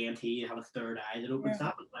take DMT, you have a third eye that opens. Yeah.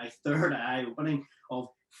 That was my third eye opening of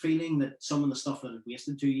feeling that some of the stuff that I'd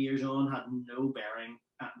wasted 2 years on had no bearing.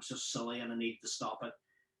 It was just silly, and I needed to stop it.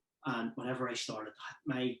 And whenever I started,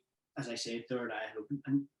 my, as I said, third eye had opened,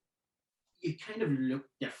 and you kind of looked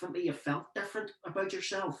differently. You felt different about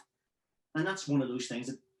yourself. And that's one of those things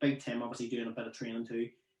that Big Tim, obviously doing a bit of training too,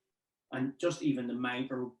 and just even the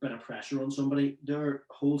mind or a bit of pressure on somebody, their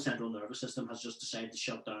whole central nervous system has just decided to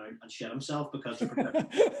shut down and shit himself because they're prepared.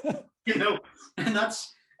 And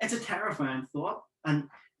it's a terrifying thought.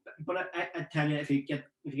 But I tell you, if you get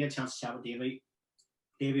a chance to chat with Davey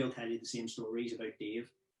will tell you the same stories about Dave.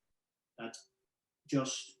 That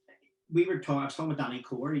just I was talking with Danny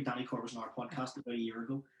Core. Danny Core was on our podcast about a year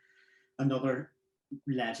ago. Another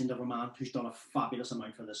legend of a man who's done a fabulous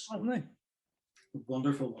amount for this sport.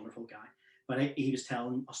 Wonderful, wonderful guy. But he was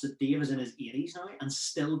telling us that Dave is in his 80s now and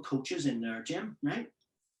still coaches in their gym, right?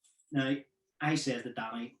 Now, I said to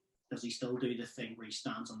Danny, does he still do the thing where he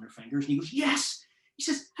stands on their fingers? And he goes, yes! He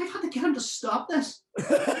says, I've had to get him to stop this.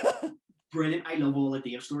 Brilliant. I love all the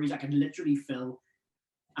Dave stories. I can literally fill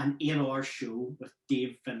an 8-hour show with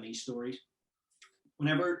Dave Finley's stories.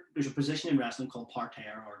 Whenever there's a position in wrestling called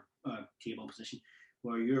parterre or table position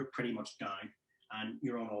where you're pretty much down and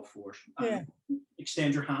you're on all fours. Yeah.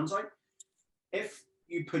 Extend your hands out. If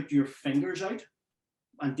you put your fingers out,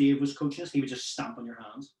 and Dave was coaching us, he would just stamp on your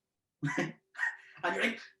hands. And you're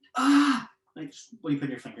like, like, what are you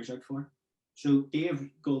putting your fingers out for? So Dave's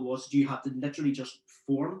goal was you had to literally just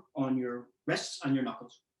form on your wrists and your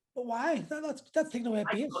knuckles. But why? That's taking away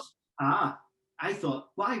a base. I thought,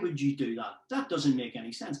 why would you do that? That doesn't make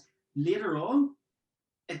any sense. Later on,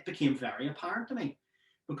 it became very apparent to me,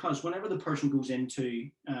 because whenever the person goes into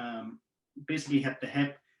basically hip to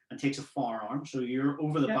hip and takes a forearm, so you're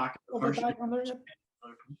over the back of the person.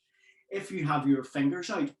 If you have your fingers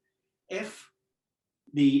out, if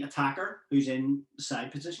the attacker who's in the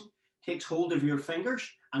side position takes hold of your fingers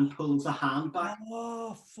and pulls the hand back,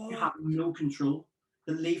 you have no control.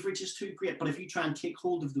 The leverage is too great. But if you try and take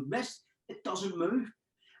hold of the wrist, it doesn't move.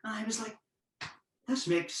 And I was like, this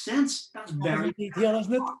makes sense. That's very detailed,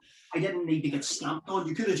 isn't it? I didn't need to get stamped on.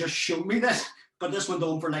 You could have just shown me this. But this went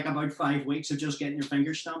on for like about 5 weeks of just getting your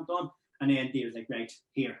fingers stamped on. And then Dave was like, right,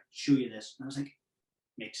 here, show you this. And I was like,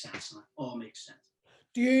 makes sense. Now. All makes sense.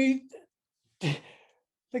 Do you,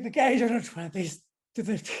 like the guys in their 20s,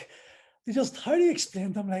 they just, how do you explain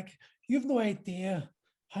to them, like, you have no idea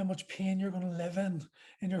how much pain you're going to live in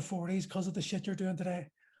your 40s because of the shit you're doing today?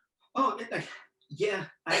 Oh, yeah.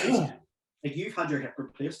 Like, you've had your hip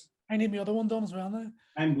replaced. I need my other one done as well now.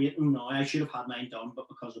 I'm waiting now. I should have had mine done, but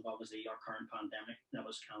because of obviously our current pandemic, that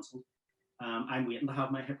was cancelled. I'm waiting to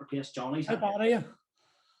have my hip replaced. Johnny's. How bad are you?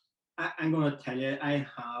 I'm going to tell you, I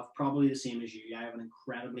have probably the same as you. I have an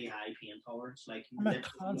incredibly high pain tolerance. Like I'm a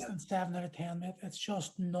constant 7 out of 10, mate. It's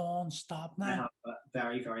just non-stop I now. have a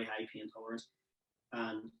very, very high pain tolerance,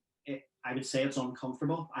 and I would say it's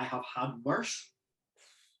uncomfortable. I have had worse.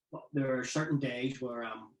 But there are certain days where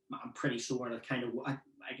I'm pretty sore, and I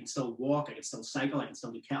can still walk, I can still cycle, I can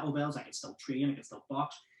still do kettlebells, I can still train, I can still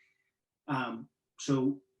box.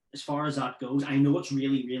 So as far as that goes, I know it's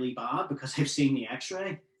really, really bad because I've seen the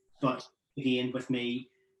X-ray. But again, with me,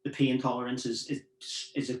 the pain tolerance is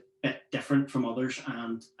a bit different from others,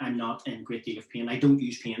 and I'm not in a great deal of pain. I don't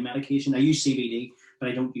use pain medication. I use CBD, but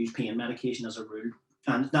I don't use pain medication as a rule.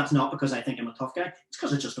 And that's not because I think I'm a tough guy. It's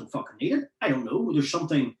because I just don't fucking need it. I don't know. There's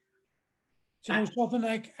something. Do you know something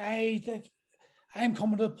like I'm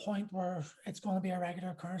coming to the point where it's going to be a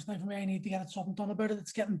regular occurrence now for me. I need to get something done about it.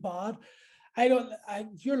 It's getting bad.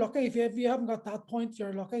 You're lucky if you haven't got that point.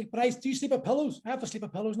 You're lucky. But I do sleep with pillows. I have to sleep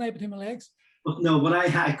with pillows now between my legs. No, what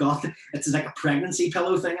I got, it's like a pregnancy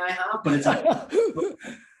pillow thing I have, but it's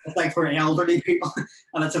like for elderly people,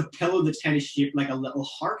 and it's a pillow that's kind of shaped like a little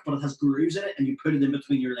heart, but it has grooves in it, and you put it in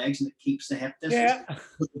between your legs, and it keeps the hip distance. Yeah.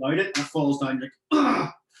 Without it, and it falls down like,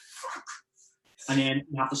 ugh, and then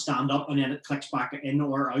you have to stand up, and then it clicks back in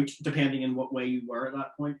or out, depending on what way you were at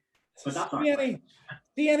that point. But that's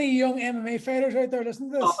see any young MMA fighters out there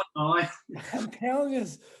listening to this? Oh, I'm telling you,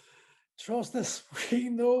 trust us. We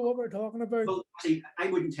know what we're talking about. Well, see, I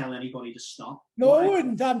wouldn't tell anybody to stop. No, I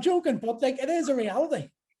wouldn't. I'm joking, but like it is a reality.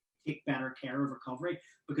 Take better care of recovery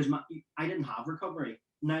because I didn't have recovery.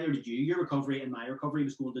 Neither did you. Your recovery and my recovery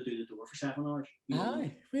was going to do the door for 7 hours.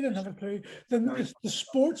 Aye, we didn't have a clue. The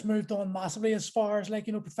sports moved on massively as far as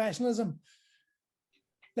professionalism.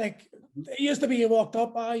 Like it used to be you walked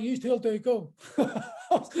up, you still do go. That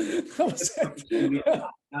was it.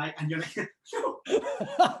 And you're like, that's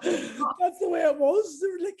the way it was.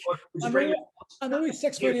 Like, I know he's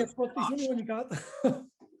 6'8", but he's the only one you got.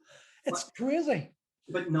 It's crazy.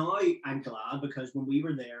 But now I'm glad because when we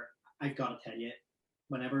were there, I've got to tell you,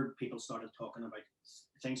 whenever people started talking about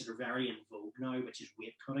things that are very in vogue now, which is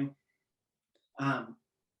weight cutting,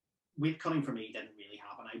 weight cutting for me didn't really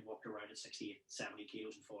happen. I walked around at 68, 70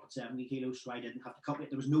 kilos and fought at 70 kilos, so I didn't have to cut weight.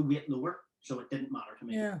 There was no weight lower, so it didn't matter to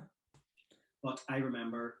me. Yeah. But I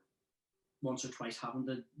remember once or twice having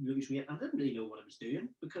to lose weight. I didn't really know what I was doing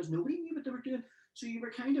because nobody knew what they were doing. So you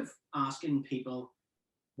were kind of asking people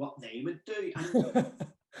what they would do. And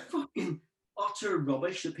fucking utter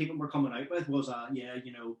rubbish that people were coming out with was,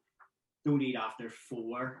 don't eat after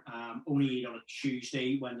 4, only eat on a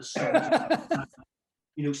Tuesday when the sun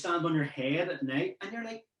stand on your head at night. And you're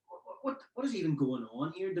like, what is even going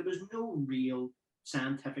on here? There was no real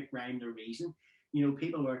scientific rhyme or reason.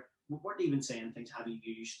 People weren't even saying things. Have you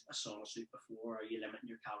used a sauna suit before? Are you limiting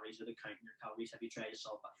your calories? Are they counting your calories? Have you tried a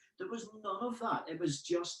salt bath? There was none of that. It was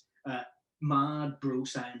just mad bro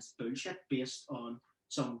science bullshit based on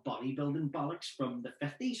some bodybuilding bollocks from the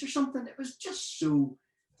 50s or something. It was just so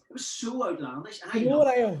outlandish. And do you know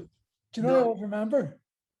what I remember?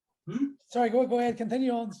 Sorry, go ahead,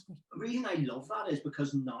 continue on. The reason I love that is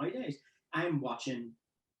because nowadays I'm watching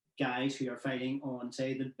guys who are fighting on,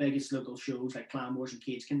 say, the biggest local shows like Clan Wars and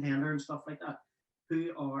Cage Contender and stuff like that,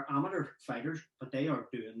 who are amateur fighters, but they are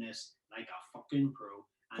doing this like a fucking pro,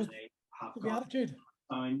 and they have got attitude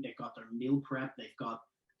down. They've got their meal prep, they've got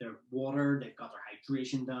their water, they've got their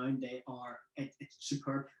hydration down. It's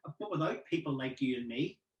superb. But without people like you and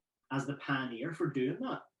me as the pioneer for doing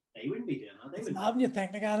that, they wouldn't be doing that. It's not when you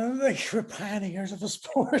think like we're pioneers of the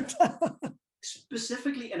sport.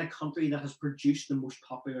 Specifically in a country that has produced the most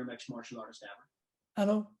popular mixed martial artist ever. I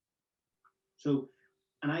know. So,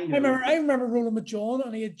 and I know. I remember rolling with John,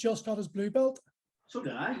 and he had just got his blue belt. So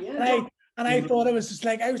did I, yeah. And I thought it was just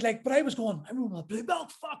like, I was like, but I was going, I'm rolling a blue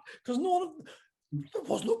belt, fuck, because there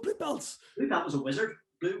was no blue belts. Blue belt was a wizard.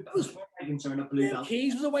 Blue belt, as far as I'm concerned, a blue belt.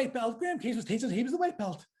 Keys was a white belt. Graham Keys was teaching, he was the white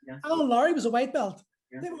belt. Yeah. Alan Lowry was a white belt.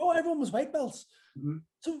 Yeah. Everyone was white belts. Mm-hmm.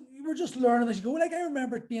 So you were just learning as you go. Like I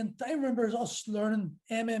remember us learning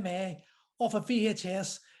MMA off a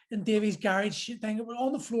VHS in Davy's garage thing. We're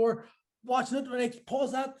on the floor watching it. We're like,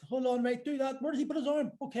 pause that, hold on, right, do that. Where does he put his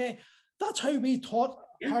arm? Okay. That's how we taught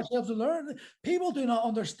ourselves to learn. People do not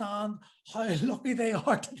understand how lucky they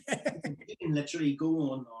are today. You can literally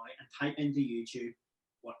go on now and type into YouTube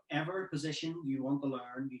whatever position you want to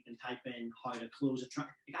learn. You can type in how to close a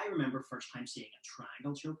triangle. Like I remember first time seeing a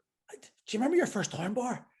triangle choke. Do you remember your first time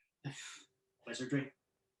bar? Wizardry.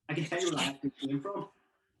 I can tell you where that came from.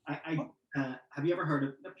 Have you ever heard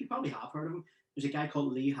of? You probably have heard of him. There's a guy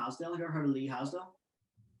called Lee Hasdell. Have you ever heard of Lee Hasdell?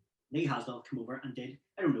 Lee Hasdell came over and did.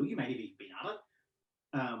 I don't know. You might have even been at it.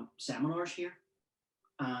 Seminars here,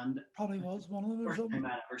 and Probably was one of them or first something.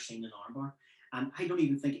 time I'd ever seen an armbar. And I don't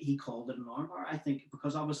even think he called it an armbar. I think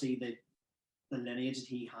because obviously the lineage that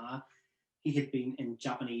he had been in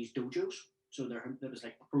Japanese dojos. So there was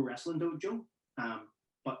like a pro wrestling dojo,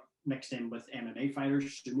 but mixed in with MMA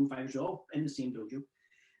fighters, sumo fighters, all in the same dojo.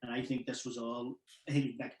 And I think this was all, I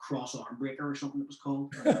think like cross arm breaker or something it was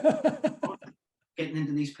called. Getting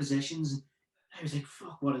into these positions. I was like,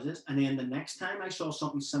 fuck, what is this? And then the next time I saw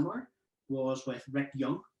something similar was with Rick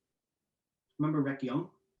Young. Remember Rick Young?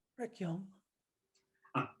 Rick Young.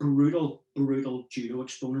 A brutal judo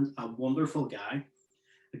exponent, a wonderful guy.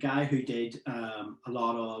 A guy who did a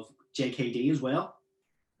lot of JKD as well.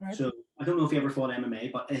 Right. So I don't know if he ever fought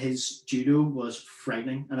MMA, but his judo was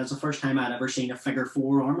frightening. And it's the first time I'd ever seen a figure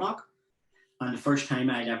 4 arm lock. And the first time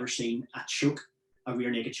I'd ever seen a choke, a rear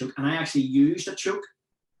naked choke. And I actually used a choke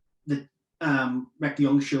that Rick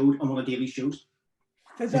Young showed on one of Daly's shows.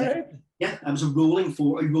 Is that right? Yeah, I was a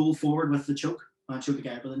roll forward with the choke. I choked the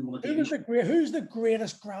guy within one of Daly's. Who's the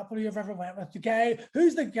greatest grappler you've ever went with?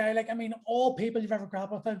 Who's the guy, like, I mean, all people you've ever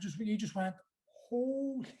grappled with, you just went,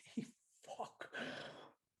 holy fuck.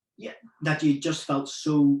 Yeah, that you just felt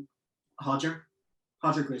so Hodger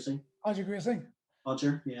Gracie. Hodger Gracie.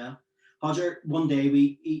 Hodger, yeah. Hodger, one day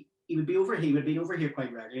he would be over. He would be over here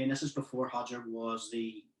quite regularly, and this is before Hodger was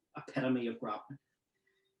the epitome of grappling.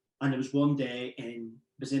 And there was one day it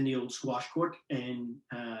was in the old squash court in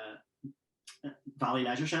Valley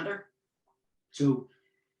Leisure Centre. So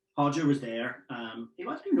Hodger was there. I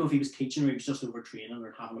don't even know if he was teaching or he was just over training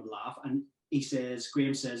or having a laugh. And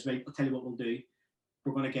Graham says, right, I'll tell you what we'll do.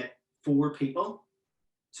 We're going to get 4 people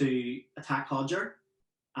to attack Hodger,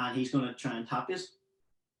 and he's going to try and tap you.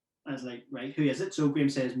 I was like, right, who is it? So Graham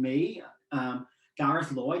says, me,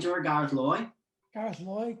 Gareth Lloyd. Do you remember Gareth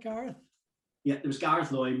Lloyd? Gareth. Yeah, there was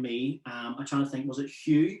Gareth Lloyd, me. I'm trying to think, was it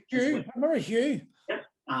Hugh? I remember Hugh. Yep.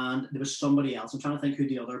 And there was somebody else. I'm trying to think who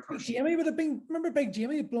the other person. Jamie would have been. Remember Big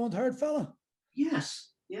Jamie, the blonde-haired fella? Yes.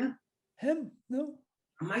 Yeah. Him? No.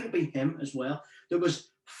 It might have been him as well. There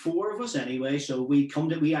was 4 of us anyway, so we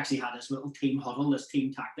actually had this little team huddle, this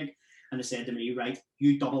team tactic, and they said to me, right,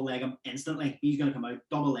 you double leg him instantly. He's going to come out,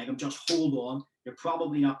 double leg him, just hold on. You're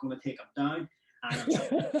probably not going to take him down.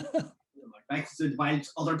 And right, so while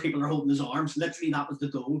other people are holding his arms, literally that was the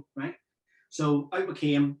goal, right? So out we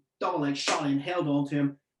came, double leg, shot in, held on to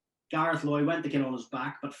him. Gareth Lloyd went to get on his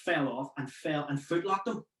back, but fell off and footlocked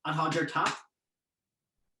him and Hodger tap.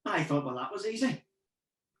 And I thought, well, that was easy.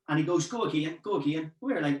 And he goes, go again.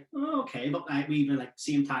 We were like, oh, okay, but we were like,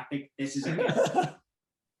 same tactic. This is it.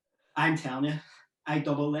 I'm telling you, I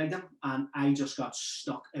double legged him and I just got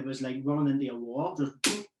stuck. It was like running into a wall, just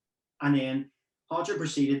boom. And then Hodger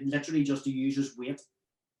proceeded literally just to use his weight.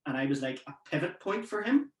 And I was like a pivot point for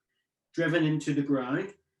him, driven into the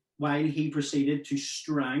ground, while he proceeded to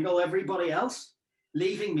strangle everybody else,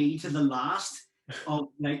 leaving me to the last of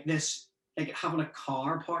like this, like having a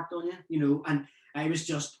car parked on you, you know, and I was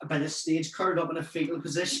just by this stage curled up in a fetal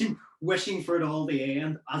position, wishing for it all to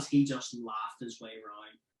end as he just laughed his way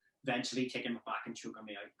around, eventually taking me back and choking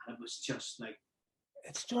me out. And it was just like,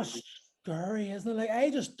 it's just scary, isn't it? Like, I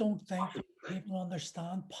just don't think people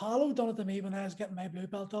understand. Paulo done it to me when I was getting my blue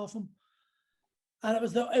belt off him. And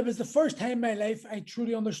it was the first time in my life I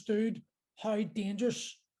truly understood how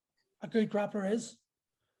dangerous a good grappler is.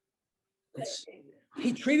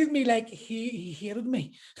 He treated me like he hated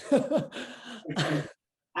me.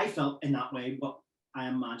 I felt in that way what I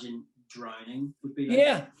imagine drowning would be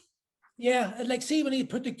like. Yeah. Like, see when he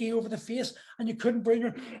put the gi over the face and you couldn't breathe.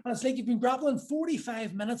 And it's like you've been grappling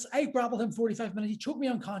 45 minutes. I grappled him 45 minutes. He choked me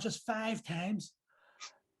unconscious 5 times.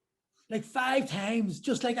 Like 5 times,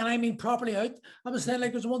 just like, and I mean properly out. I was saying,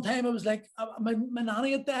 like, there was one time I was like, my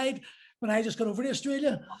nanny had died when I just got over to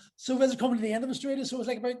Australia. So I was coming to the end of Australia. So it was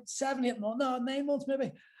like about 9 months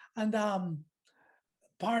maybe. And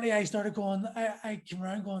apparently I started going, I came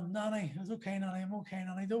around going, Nanny, it's okay, Nanny, I'm okay,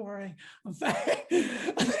 Nanny, don't worry, I'm fine.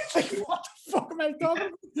 Like, what the fuck am I talking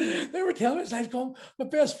about? They were telling me, it's like, my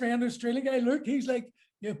best friend, Australian guy, Luke, he's like,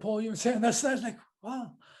 yeah, Paul, you were saying this. And I was like,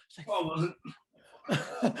 wow. It's like, oh, was it?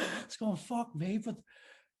 It's going, fuck me,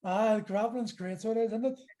 but grappling's great, so it is,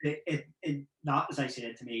 isn't it? That, as I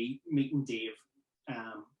said to me, meeting Dave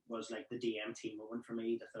was like the DMT moment for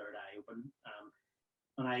me, the third eye open.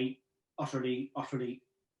 And I utterly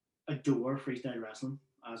adore freestyle wrestling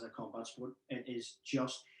as a combat sport. It is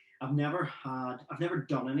just, I've never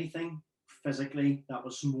done anything physically that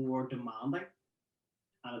was more demanding.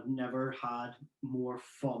 And I've never had more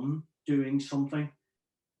fun doing something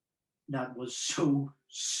that was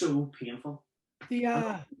so painful.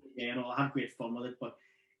 Yeah. I had great fun with it, but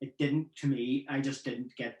it didn't, to me, I just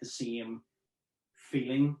didn't get the same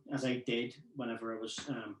feeling as I did whenever I was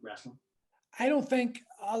wrestling. I don't think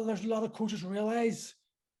there's a lot of coaches realize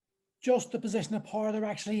just the position of power they're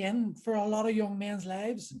actually in for a lot of young men's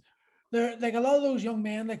lives. They're like a lot of those young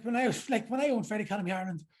men, like when I owned Freddie Academy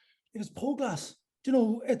Ireland, it was pole glass. You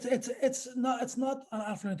know, it's not an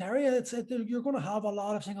affluent area. You're going to have a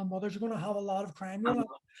lot of single mothers. You're going to have a lot of crime.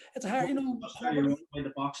 It's a hard, you know, poverty. By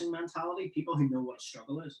the boxing mentality, people who know what a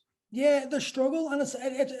struggle is. Yeah, the struggle, and it's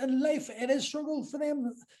in life. It is struggle for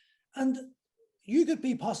them, and you could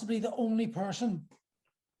be possibly the only person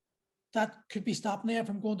that could be stopping them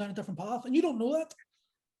from going down a different path, and you don't know that.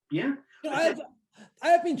 Yeah, you know,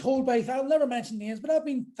 I've been told by, I'll never mention names, but I've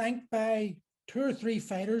been thanked by 2 or 3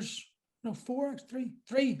 fighters. No, 4,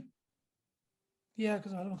 3. Yeah,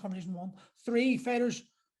 because I had a conversation 1. 3 fighters,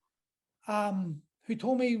 who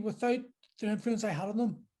told me without the influence I had on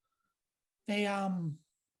them,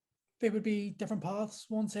 they would be different paths.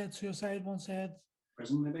 One said suicide, one said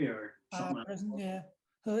prison, maybe, or something. Prison, yeah.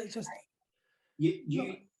 So it's just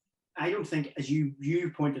I don't think, as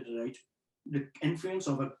you pointed it out, the influence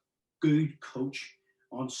of a good coach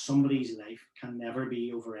on somebody's life can never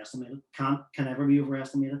be overestimated. Can ever be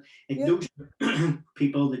overestimated. Like those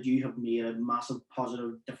people that you have made a massive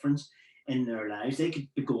positive difference in their lives, they could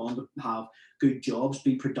go on to have good jobs,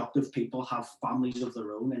 be productive people, have families of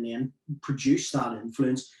their own, and then produce that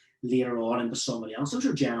influence later on into somebody else. Those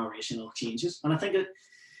are generational changes, and I think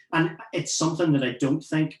it's something that I don't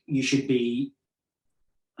think you should be.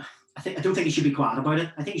 I don't think you should be quiet about it.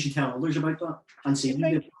 I think you should tell others about that and see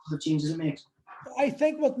the changes it makes. I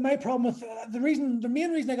think what my problem with the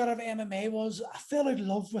main reason I got out of MMA was I fell out of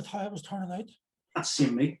love with how it was turning out. That's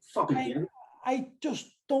same me. Fucking hate it. I just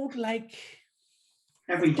don't like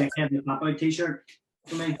every dickhead in the pop out t-shirt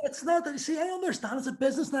for me. It's not. See, I understand it's a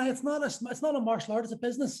business now. It's not a martial art. It's a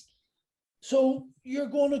business. So you're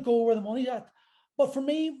going to go where the money's at. But for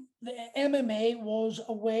me, the MMA was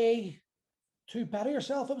a way to better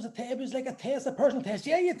yourself. It was like a test, a personal test.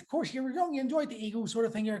 Yeah, of course you were young, you enjoyed the ego sort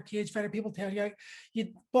of thing. You're a cage fighter. People tell you,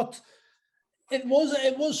 but it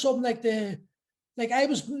was something like I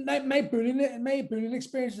was my bullying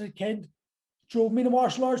experience as a kid drove me to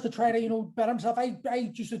martial arts to try to better myself. I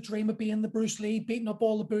used to dream of being the Bruce Lee, beating up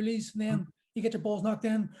all the bullies, and then you get your balls knocked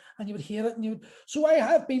in, and you would hate it, So I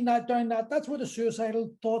have been down that. That's where the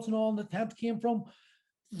suicidal thoughts and all and the attempt came from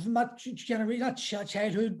that generation, that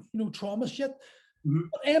childhood, trauma shit. Mm-hmm.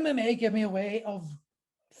 But MMA gave me a way of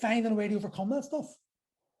finding a way to overcome that stuff.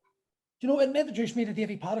 It introduced me to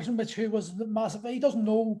Davy Patterson, who was massive. Davey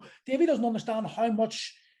doesn't understand how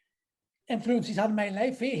much influence he's had in my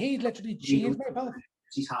life. He literally changed my path.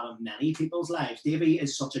 He's had in many people's lives. Davey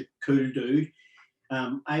is such a cool dude.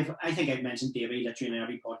 I think I've mentioned Davey literally in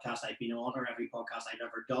every podcast I've been on or every podcast I've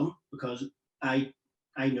ever done, because I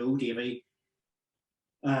know Davey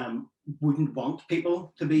wouldn't want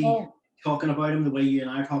people to be talking about him the way you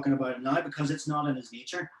and I are talking about him now, because it's not in his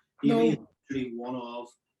nature. Davey is literally one of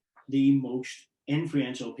the most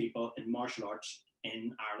influential people in martial arts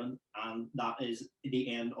in Ireland, and that is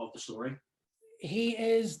the end of the story. He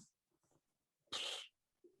is,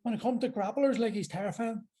 when it comes to grapplers, like, he's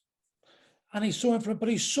terrifying, and he's so influential, but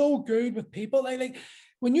he's so good with people. Like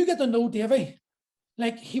when you get to know Davey,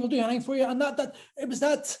 like, he will do anything for you, and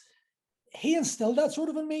that he instilled that sort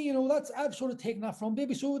of in me. I've sort of taken that from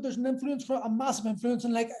Davey. So there's a massive influence,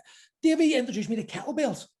 and like Davey introduced me to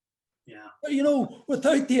kettlebells. Yeah.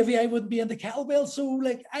 Without Davey, I wouldn't be into kettlebells. So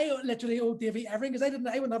like, I literally owe Davey everything, because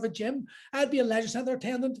I wouldn't have a gym. I'd be a leisure centre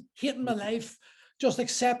attendant, hating my life, just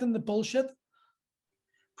accepting the bullshit.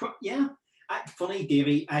 Yeah. Funny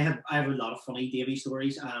Davey. I have a lot of funny Davey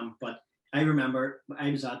stories. But I remember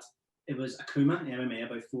it was Akuma MMA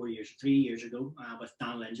about 3 years ago with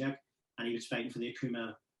Dan Linjak, and he was fighting for the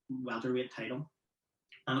Akuma welterweight title.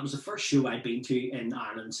 And it was the first show I'd been to in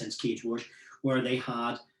Ireland since Cage Wars, where they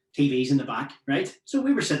had TVs in the back, right? So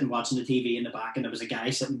we were sitting watching the TV in the back, and there was a guy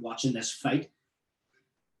sitting watching this fight.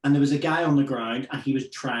 And there was a guy on the ground, and he was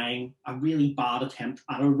trying a really bad attempt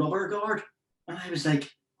at a rubber guard. And I was looking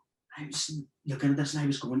at this, and I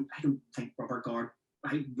was going, I don't think rubber guard,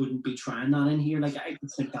 I wouldn't be trying that in here. Like, I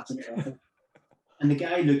think that's an awful. And the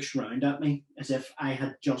guy looks round at me as if I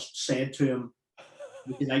had just said to him,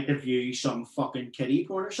 would you like to view some fucking kiddie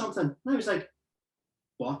porn or something? And I was like,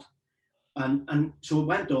 what? And so it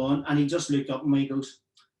went on, and he just looked up at me and goes,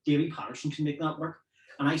 Davy Patterson can make that work.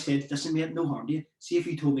 And I said, listen, mate, no harm to you. See, if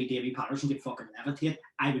you told me Davy Patterson could fucking levitate,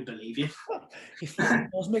 I would believe you. He fucking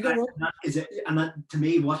does make it work. And that, to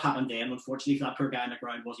me, what happened then, unfortunately, for that poor guy on the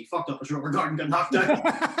ground, was he fucked up his rubber guard and got knocked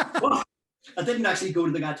out. Well, I didn't actually go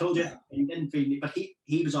to the guy. I told you, he didn't feel me, but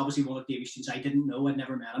he was obviously one of Davy's students. I didn't know. I'd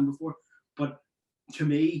never met him before. But to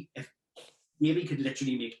me, if Davey could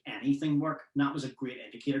literally make anything work, and that was a great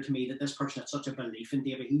indicator to me that this person had such a belief in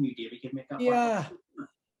Davey. He knew Davey could make that Yeah. work.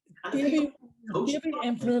 And Davey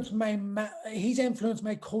influenced he's influenced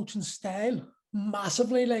my coaching style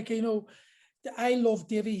massively. Like, you know, I love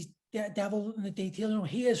Davey's devil in the detail. You know,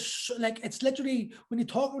 he is like, it's literally when you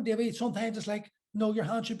talk with Davey, sometimes it's like, no, your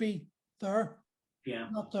hand should be there,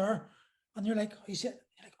 not there, and you're like, you're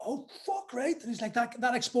like, oh fuck, right? And he's like,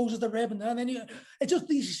 that exposes the rib, and then it's just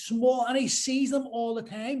these small, and he sees them all the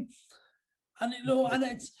time, and you know, and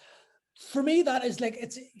it's. For me, that is like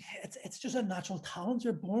it's just a natural talent.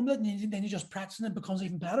 You're born with it, and then you just practice and it becomes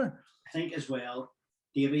even better. I think as well,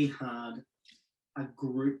 Davey had a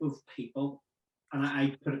group of people, and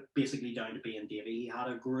I put it basically down to being Davey. He had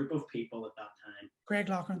a group of people at that time. Greg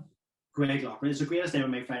Loughran is the greatest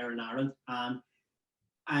MMA fighter in Ireland,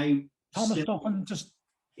 and Thomas Duffin,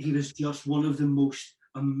 he was just one of the most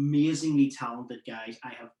amazingly talented guys I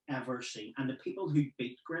have ever seen. And the people who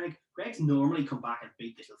beat Greg's normally come back and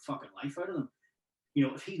beat the fucking life out of them. You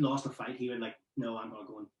know, if he lost a fight, he would like, no, I'm going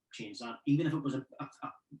to go and change that, even if it was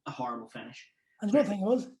a horrible finish. And the one thing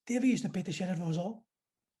was, Davey used to beat the shit out of us all.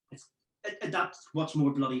 That's what's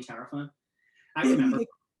more bloody terrifying. I remember,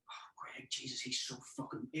 Greg, Jesus, he's so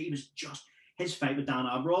fucking, he was just, his fight with Dan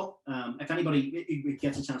Abrol. If anybody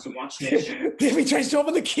gets a chance to watch this, Davey tries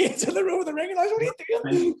jumping the kids in the room of the ring, and I was, what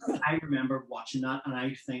are you doing? I remember watching that, and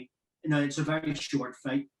I think, you know, it's a very short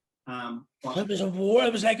fight. But it was a war.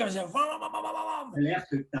 It was like, the left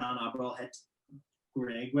hook Dan Abrol hit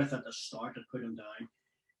Greg with at the start and put him down.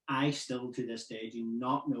 I still to this day do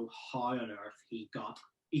not know how on earth he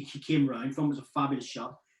came round from it. It was a fabulous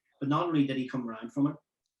shot, but not only did he come round from it,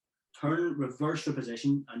 reverse the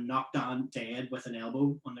position and knock down dead with an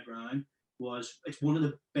elbow on the ground. It's one of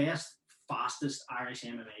the best, fastest Irish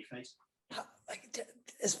MMA fights. Like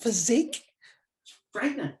his physique, it's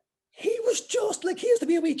frightening. He was just like, he used to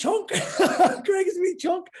be a wee chunk. Greg is a wee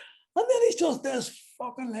chunk, and then he's just this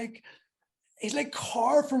fucking like, he's like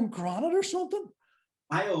carved from granite or something.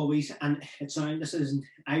 I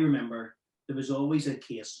remember there was always a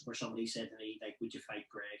case where somebody said to me, like, would you fight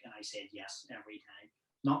Greg? And I said yes every time.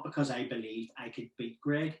 Not because I believed I could beat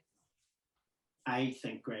Greg. I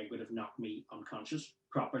think Greg would have knocked me unconscious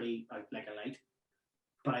properly, like a light.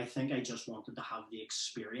 But I think I just wanted to have the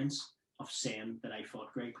experience of saying that I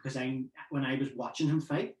fought Greg, because when I was watching him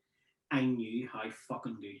fight, I knew how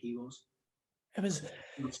fucking good he was. It was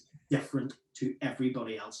different to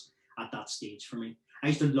everybody else at that stage for me. I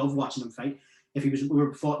used to love watching him fight. We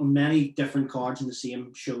were fought in many different cards in the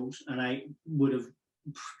same shows, and I would have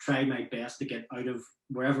tried my best to get out of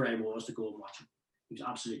wherever I was to go and watch him. He was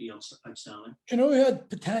absolutely outstanding. You know, he had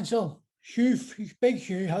potential. Big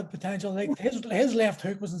Hugh had potential. Like his left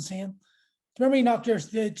hook was insane. Remember he knocked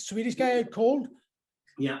the Swedish guy out cold?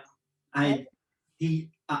 Yeah, I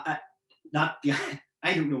don't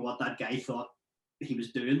know what that guy thought he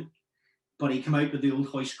was doing, but he came out with the old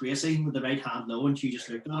Hoist Gracie with the right hand low, and she just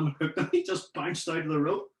looked at him and hooked him. He just bounced out of the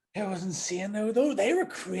rope. It was insane though. They were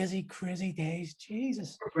crazy, crazy days.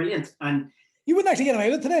 Jesus. Brilliant. And you wouldn't actually get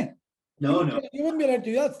away with it today. No. You wouldn't be able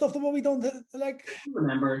to do that stuff that what we done like. I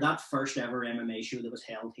remember that first ever MMA show that was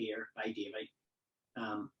held here by Davey.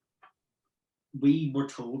 We were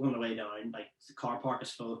told on the way down, like, the car park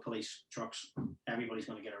is full of police trucks. Everybody's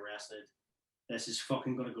going to get arrested. This is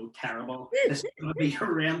fucking going to go terrible. This is going to be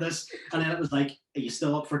horrendous. And then it was like, are you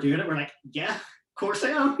still up for doing it? We're like, yeah, of course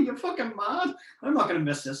I am. You're fucking mad. I'm not going to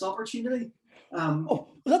miss this opportunity. Was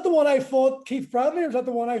that the one I fought Keith Bradley, or was that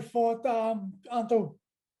the one I fought Anto?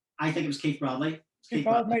 I think it was Keith Bradley.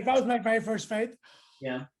 That was my very first fight.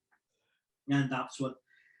 Yeah. And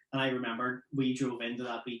and I remember we drove into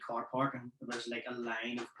that wee car park, and there was like a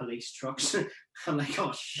line of police trucks. I'm like,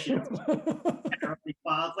 oh shit. Terribly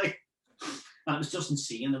badly. And it was just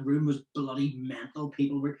insane. The room was bloody mental.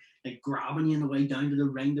 People were like grabbing you on the way down to the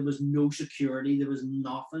ring. There was no security. There was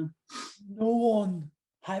nothing. No one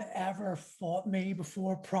had ever fought me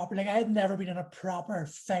before properly. Like, I had never been in a proper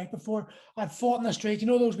fight before. I'd fought in the street, you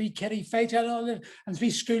know, those wee kiddie fights and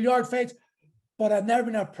wee schoolyard fights. But I'd never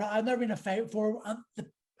been in a fight before. And the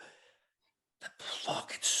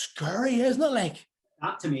fucking scary, isn't it? Like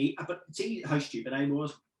that to me. But see how stupid I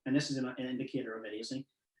was, and this is an indicator of idiocy.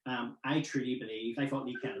 I truly believe I fought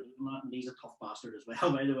Lee Kennedy, and he's a tough bastard as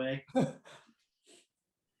well, by the way.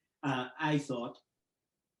 I thought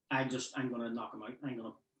I'm going to knock him out. I'm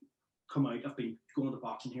going to come out. I've been going to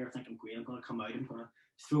boxing here. I think I'm great. I'm going to come out. I'm going to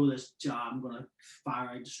throw this jab. I'm going to fire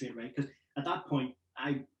out straight away. Because at that point,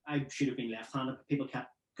 I should have been left-handed, but people kept,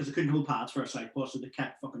 because I couldn't hold pads for a southpaw, so they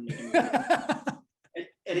kept fucking making me.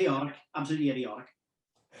 Idiotic. Absolutely idiotic.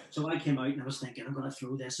 So I came out and I was thinking, I'm going to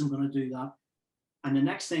throw this, I'm going to do that. And the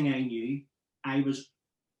next thing I knew, I was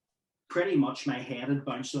pretty much, my head had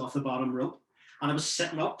bounced off the bottom rope and I was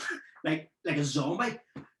sitting up like a zombie.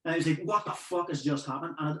 And I was like, what the fuck has just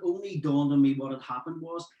happened? And it only dawned on me what had happened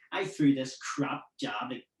was I threw this crap jab,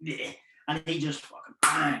 like, bleh, and he just fucking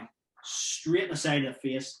bang, straight in the side of the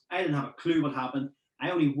face. I didn't have a clue what happened. I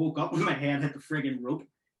only woke up when my head hit the friggin' rope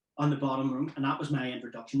on the bottom room, and that was my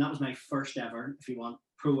introduction. That was my first ever, if you want,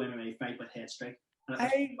 pro MMA fight with head strike. And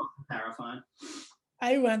it was terrifying.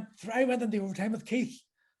 I went into overtime with Keith,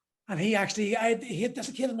 and he had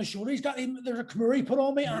dislocated my shoulder. There's a Kimura put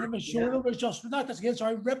on me, and my shoulder was just not dislocated. So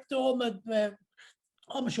I ripped all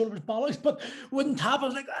my shoulder was bollocks, but wouldn't tap. I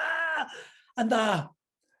was like, ah, and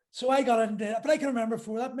so I got into it. But I can remember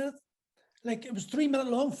for that minute, like it was 3-minute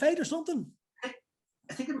long fight or something.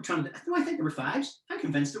 I think they were trying to. I think there were 5s. I'm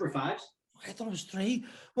convinced there were 5s. I thought it was 3,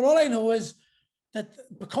 but all I know is that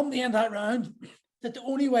become the end of that round, that the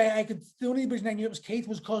only reason I knew it was Keith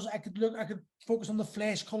was because I could focus on the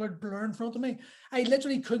flesh-colored blur in front of me. I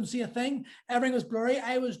literally couldn't see a thing. Everything was blurry.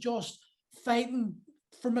 I was just fighting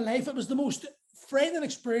for my life. It was the most frightening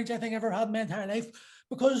experience I think I've ever had in my entire life,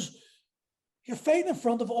 because you're fighting in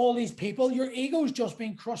front of all these people. Your ego's just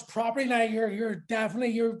being crushed properly. Now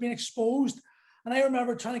you're being exposed. And I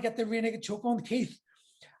remember trying to get the rear naked choke on Keith,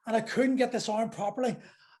 and I couldn't get this arm properly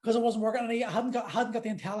because it wasn't working, and he hadn't got the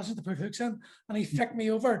intelligence to put hooks in, and he flicked me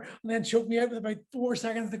over and then choked me out with about 4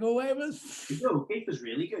 seconds to go. Keith was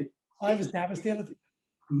really good. I was devastated.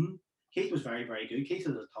 Mm-hmm. Keith was very, very good. Keith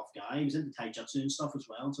was a tough guy. He was into taijutsu and stuff as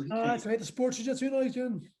well. So that's right. The sports jiu-jitsu that he's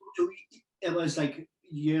doing. So it was like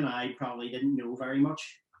you and I probably didn't know very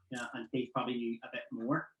much, and Keith probably knew a bit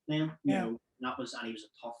more then. You know, and he was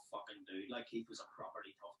a tough fucking dude. Like Keith was a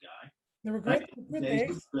properly tough guy. They were great.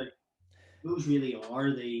 Those really are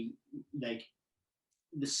the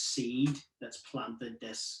seed that's planted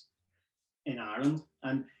this in Ireland,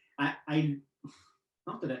 and I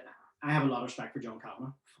have a lot of respect for John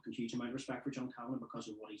Kavanagh. Fucking huge amount of respect for John Kavanagh because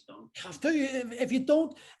of what he's done. Have to. If you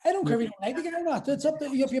don't, I don't care if you don't like the guy or not. It's up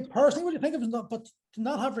to you. If you personally what you think of him, but to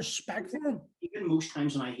not have respect for him. Even most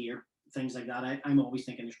times when I hear things like that, I'm always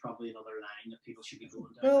thinking there's probably another line that people should be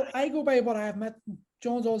going down. Well, I go by what I have met.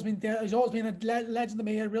 John's always been there. He's always been a legend to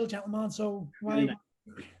me, a real gentleman. So why?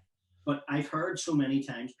 But I've heard so many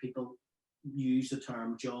times people use the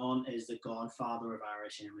term John is the godfather of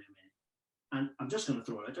Irish MMA. And I'm just going to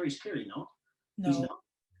throw it out there. He's clearly not. No. He's not.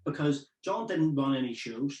 Because John didn't run any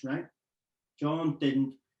shows, right? John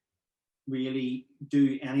didn't really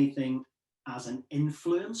do anything as an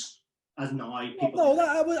influence, as now people. No,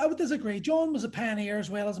 I would disagree. John was a pioneer as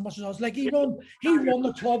well as much as I was. Like he won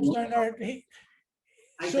the clubs down there.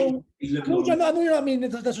 I know you're not meaning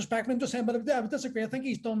to disrespect me. I'm just saying, but I would disagree. I think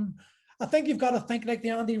he's done. I think you've got to think like the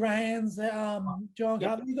Andy Ryans, John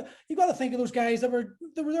Calvin. You've got to think of those guys that were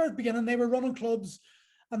there at the beginning. They were running clubs,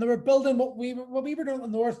 and they were building what we were doing in the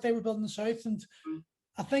north. They were building the south, and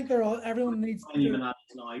I think everyone needs. Even now,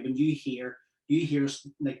 when you hear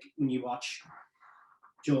like when you watch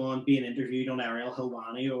John being interviewed on Ariel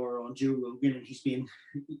Helwani or on Joe Rogan, and he's being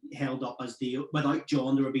held up as without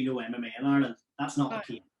John there would be no MMA in Ireland. That's not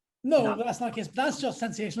the case. No, that's not the case. That's just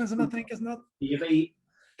sensationalism, I think, isn't it? Davey,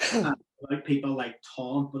 without people like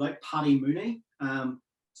Tom, without Paddy Mooney,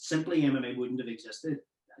 simply MMA wouldn't have existed.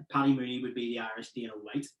 Paddy Mooney would be the Irish Dana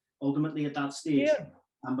White ultimately at that stage. Yeah.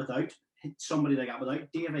 And without somebody like that,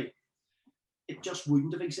 without Davey, it just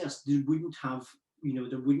wouldn't have existed. There wouldn't have,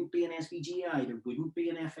 there wouldn't be an SBGI, there wouldn't be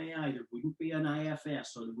an FAI, there wouldn't be an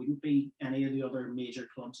IFS, or there wouldn't be any of the other major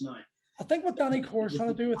clubs now. I think what Danny Core's trying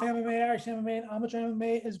to do with MMA, Irish MMA, and amateur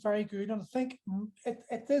MMA is very good, and I think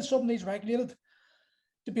it is something he's regulated,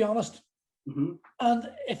 to be honest. Mm-hmm. And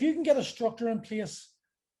if you can get a structure in place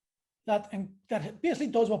that basically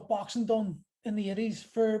does what boxing done in the 80s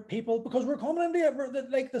for people, because we're coming into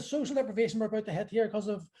it, like the social deprivation we're about to hit here because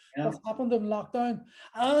of what's happened in lockdown,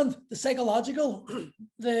 and the psychological,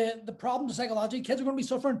 the problem psychologically, kids are going to be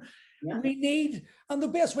suffering. Yeah. We need, and the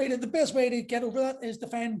best way to get over that is to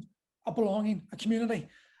find a belonging, a community.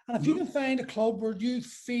 And if you can find a club where you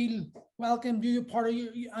feel welcome, you're part of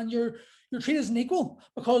and you're treated as an equal,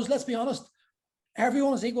 because let's be honest,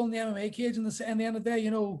 everyone is equal in the MMA cage, and in the end of the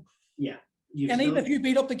day, Yeah. And even if you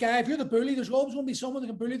beat up the guy, if you're the bully, there's always going to be someone that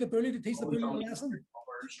can bully the bully to teach the bully a lesson.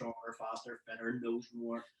 Stronger, faster, better, knows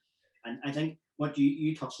more. And I think what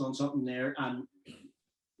you touched on something there, and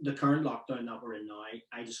the current lockdown that we're in now,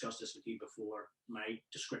 I discussed this with you before. My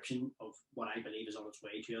description of what I believe is on its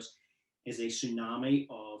way to us is a tsunami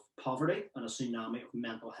of poverty and a tsunami of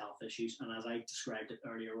mental health issues. And as I described it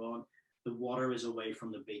earlier on, the water is away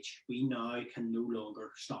from the beach. We now can no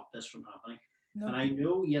longer stop this from happening. No. And I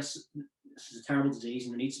know, yes, this is a terrible disease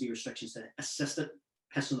and there needs to be restrictions to assist it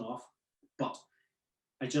pissing off. But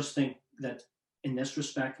I just think that in this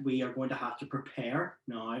respect, we are going to have to prepare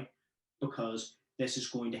now, because this is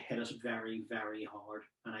going to hit us very, very hard.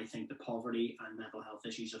 And I think the poverty and mental health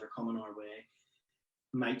issues that are coming our way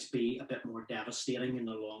might be a bit more devastating in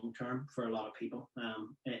the long term for a lot of people.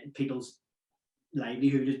 People's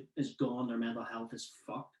livelihood is gone, their mental health is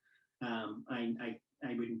fucked.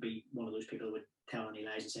 I wouldn't be one of those people who would tell any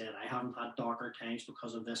lies and say that I haven't had darker times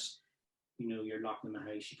because of this. You know, you're locked in the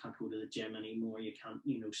house, you can't go to the gym anymore, you can't,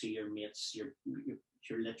 see your mates,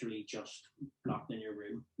 you're literally just locked in your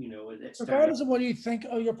room. It's regardless of what you think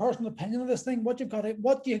or your personal opinion of this thing, what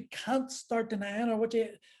you can't start denying, or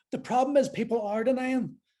the problem is people are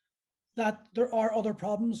denying that there are other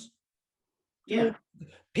problems. Yeah.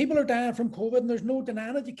 People are dying from COVID and there's no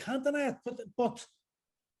denying it. You can't deny it, but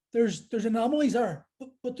there's anomalies there,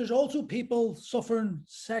 but there's also people suffering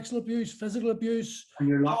sexual abuse, physical abuse, and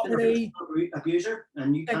you're locked poverty, in a abuser,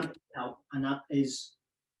 and you can't help, and that is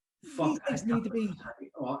these things need to be.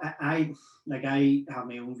 I have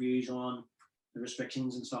my own views on the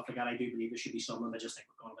restrictions and stuff like that. I do believe there should be some, I just think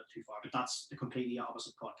we're going a bit too far. But that's a completely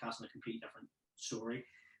opposite podcast and a completely different story.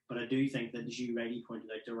 But I do think that, as you rightly pointed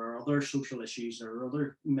out, there are other social issues, there are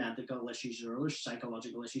other medical issues, there are other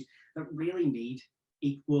psychological issues that really need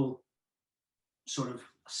equal sort of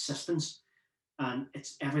assistance. And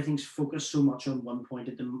everything's focused so much on one point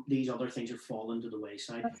that these other things are falling to the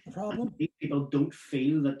wayside. That's the problem. People don't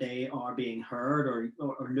feel that they are being heard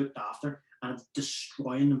or looked after, and it's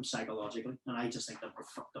destroying them psychologically. And I just think that we're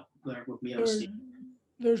fucked up. We've made a mistake.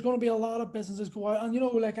 There's going to be a lot of businesses go out, and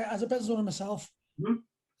like as a business owner myself,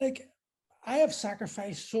 like I have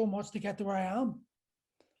sacrificed so much to get to where I am.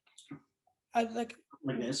 Like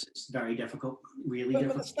this, it's very difficult, really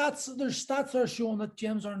difficult. There's stats that are showing that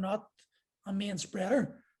gyms are not a main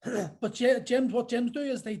spreader, but gyms, what gyms do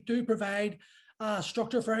is they do provide a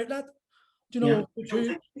structure for outlet. I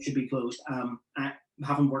think it should be closed. I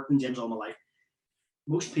haven't worked in gyms all my life.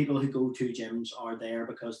 Most people who go to gyms are there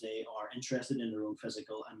because they are interested in their own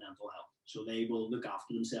physical and mental health. So they will look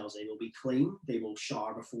after themselves. They will be clean. They will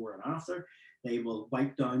shower before and after. They will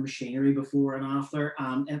wipe down machinery before and after.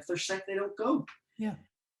 And if they're sick, they don't go. Yeah.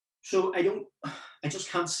 So I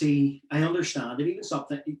just can't see. I understand that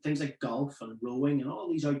even things like golf and rowing and all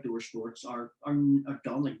these outdoor sports are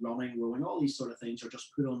done, like running, rowing, all these sort of things are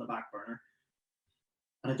just put on the back burner.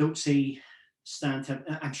 And I don't see scientific.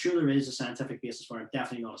 I'm sure there is a scientific basis for it. I'm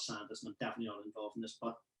definitely not a scientist, and I'm definitely not involved in this.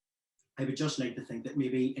 But I would just like to think that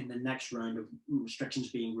maybe in the next round of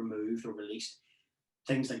restrictions being removed or released,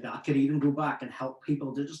 things like that could even go back and help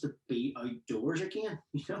people to be outdoors again.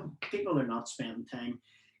 People are not spending time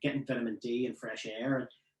getting vitamin D and fresh air, and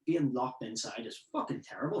being locked inside is fucking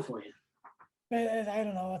terrible for you. I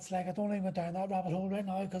don't know. It's like I don't even go down that rabbit hole right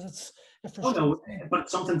now because it frustrates me. But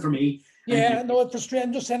it's something for me. Yeah, no, it frustrates.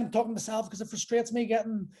 I'm just saying, I'm talking to myself because it frustrates me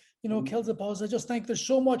getting, kills the buzz. I just think there's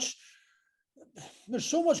so much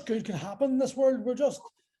good can happen in this world. We're just,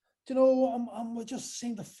 we just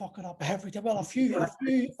seem to fuck it up every time. Well, a few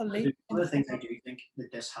elite. One of the things I do think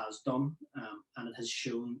that this has done, and it has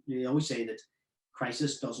shown. You always say that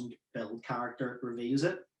crisis doesn't build character, it reveals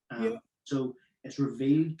it. So it's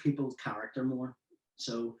revealed people's character more.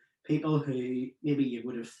 So people who maybe you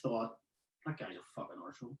would have thought, that guy's a fucking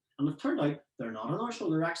arsehole, and it turned out they're not an arsehole,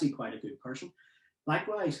 they're actually quite a good person.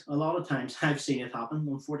 Likewise, a lot of times I've seen it happen,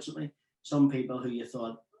 unfortunately. Some people who you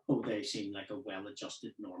thought, they seem like a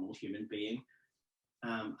well-adjusted, normal human being,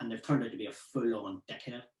 and they've turned out to be a full-on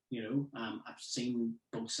dickhead. I've seen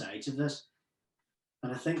both sides of this.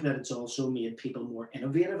 And I think that it's also made people more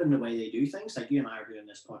innovative in the way they do things. Like you and I are doing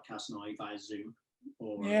this podcast now via Zoom.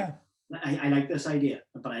 I like this idea,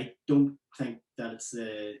 but I don't think that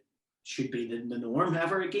should be the norm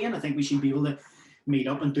ever again. I think we should be able to meet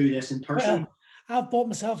up and do this in person. Well, I've bought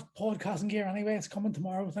myself podcasting gear anyway. It's coming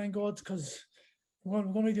tomorrow, thank God, because we're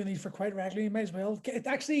going to be doing these for quite regularly. You might as well. It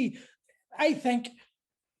actually, I think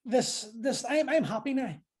this I'm happy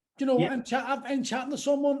now. I'm chatting to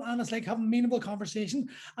someone and it's like having a meaningful conversation,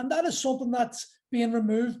 and that is something that's being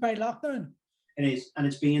removed by lockdown. It is, and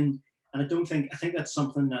I think that's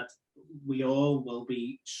something that we all will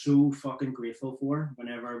be so fucking grateful for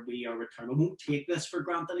whenever we are returned. We won't take this for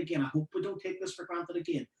granted again. I hope we don't take this for granted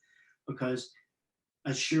again, because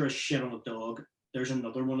as sure as shit on a dog, there's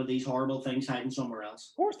another one of these horrible things hiding somewhere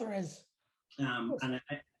else. Of course there is. And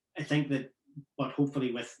I think that, but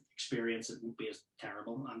hopefully with experience it won't be as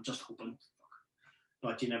terrible. I'm just hoping,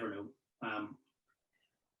 but you never know.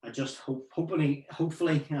 I just hopefully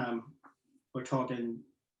we're talking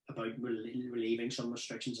about relieving some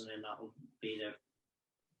restrictions, and then that will be the.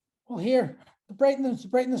 Well, here, to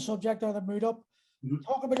brighten the subject or the mood up,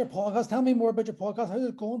 talk about your podcast. Tell me more about your podcast. How's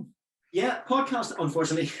it going? Yeah, podcast,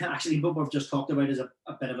 unfortunately, actually, what we've just talked about is a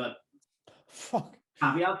bit of a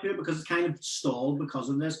caveat to it, because it's kind of stalled because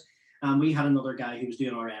of this. We had another guy who was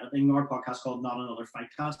doing our editing, our podcast called Not Another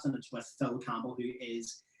Fightcast, and it's with Phil Campbell, who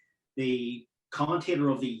is the commentator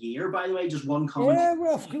of the year, by the way, just one commentator. Yeah,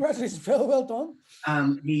 well, congratulations, Phil, well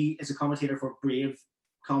done. He is a commentator for Brave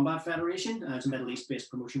Combat Federation. It's a Middle East-based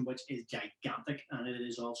promotion, which is gigantic, and it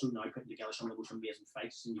is also now putting together some of the most amazing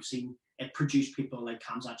fights. And you've seen it produce people like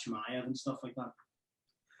Khamzat Chimaev and stuff like that.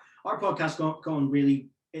 Our podcast gone really.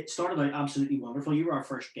 It started out absolutely wonderful. You were our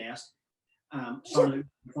first guest. Started out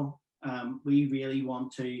wonderful. We really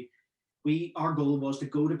want to. Our goal was to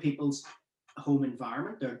go to people's home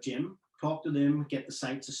environment, their gym, talk to them, get the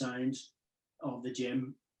sights and sounds of the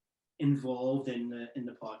gym involved in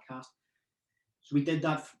the podcast. So we did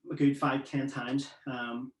that a good 5-10 times,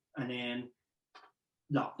 and then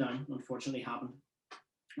lockdown unfortunately happened.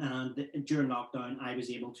 And during lockdown, I was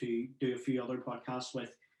able to do a few other podcasts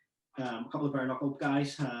with a couple of bare knuckle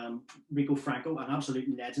guys. Rico Franco, an absolute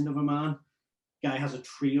legend of a man. Guy has a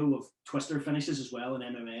trio of twister finishes as well in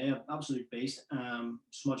MMA, an absolute beast.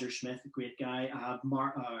 Smudger Smith, a great guy. I have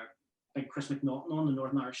big Chris McNaughton on, the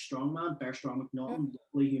Northern Irish strongman, Bear Strong McNaughton,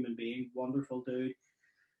 lovely human being, wonderful dude.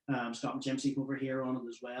 Scott and Jimsy over here on it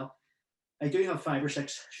as well. I do have 5 or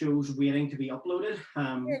 6 shows waiting to be uploaded.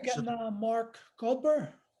 You're getting Mark Godber,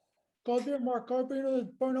 Mark Godber, you know,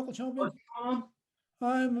 the bare knuckle champion.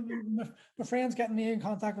 My friend's getting me in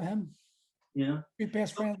contact with him. Yeah, good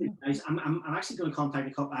best friend. Nice. I'm actually going to contact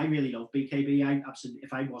a couple. I really love BKB. I absolutely,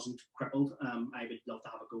 if I wasn't crippled, I would love to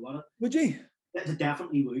have a go at it. Would you?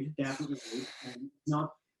 Definitely would.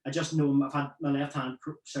 Not. I just know I've had my left hand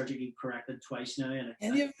surgically corrected twice now, and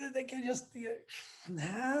they can just.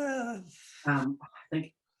 Nah. I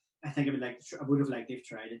think I would have liked to have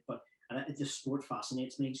tried it, but the sport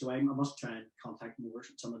fascinates me, so I must try and contact more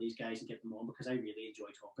some of these guys and get them on, because I really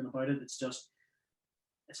enjoy talking about it.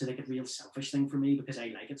 It's like a real selfish thing for me, because I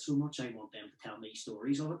like it so much. I want them to tell me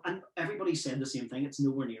stories of it, and everybody said the same thing. It's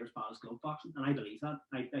nowhere near as bad as glove boxing, and I believe that.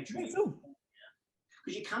 I truly do.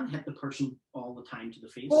 Because you can't hit the person all the time to the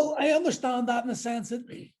face. Well, I understand that in the sense that,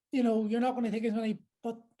 you know, you're not going to take as many,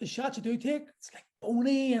 but the shots you do take, it's like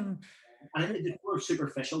bony and it's more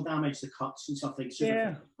superficial damage, the cuts and stuff like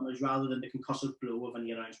superficial damage, rather than the concussive blow of an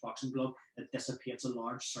 8-ounce boxing glove that dissipates a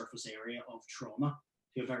large surface area of trauma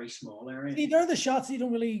to a very small area. See, they're the shots you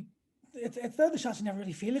don't really. They're the shots you never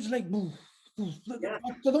really feel. It's like they're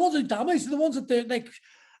the ones that damage. They're the ones that they're like.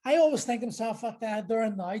 I always think to myself that they're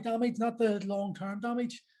in now damage, not the long-term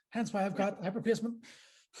damage. Hence why I've got hip replacement.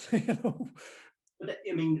 You know? But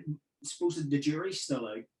I mean, I suppose the jury's still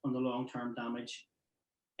out on the long-term damage.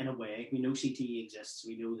 In a way, we know CTE exists.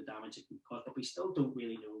 We know the damage it can cause, but we still don't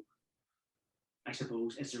really know. I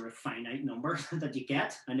suppose, is there a finite number that you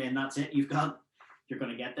get, and then that's it? You're going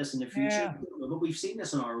to get this in the future. Yeah. But we've seen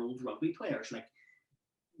this in our old rugby players, like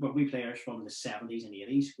rugby players from the 70s and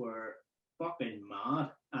 80s, were fucking mad,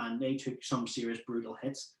 and they took some serious brutal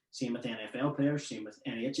hits. Same with NFL players, same with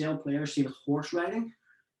NHL players, same with horse riding,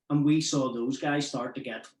 and we saw those guys start to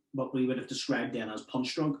get what we would have described then as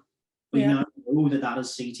punch drunk. We now know that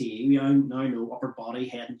is CTE. We now know upper body,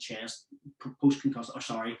 head, and chest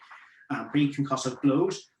pre-concussive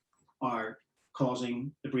blows are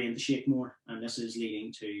causing the brain to shake more, and this is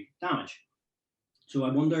leading to damage. So I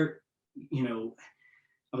wonder, you know,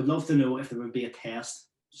 I would love to know if there would be a test,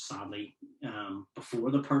 sadly,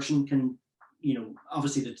 before the person can, you know,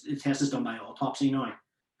 obviously the test is done by autopsy now.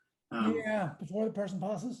 Before the person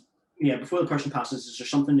passes. Yeah, before the person passes, is there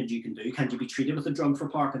something that you can do? Can you be treated with a drug for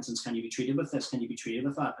Parkinson's? Can you be treated with this? Can you be treated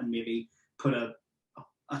with that? And maybe put a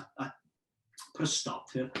stop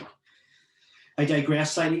to it. I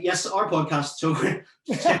digress slightly. Yes, our podcast. So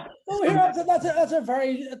that's a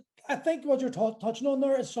very. I think what you're touching on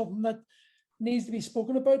there is something that needs to be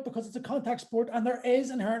spoken about, because it's a contact sport and there is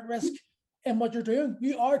inherent risk in what you're doing.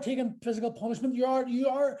 You are taking physical punishment. You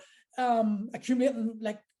are accumulating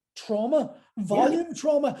like trauma,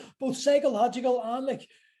 trauma, both psychological and like.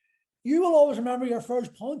 You will always remember your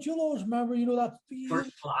first punch. You'll always remember, you know, that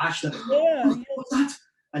first flash.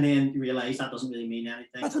 And then you realize that doesn't really mean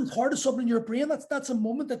anything. That's part of something in your brain. That's a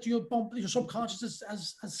moment that your subconscious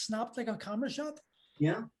has snapped like a camera shot.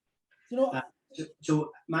 Yeah. You know.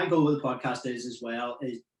 So my goal with the podcast is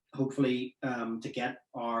hopefully to get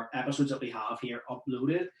our episodes that we have here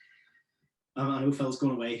uploaded I know Phil's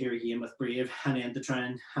going away here again with Brave, and then to try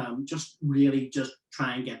and just really just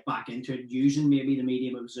try and get back into it, using maybe the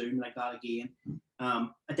medium of Zoom like that again. I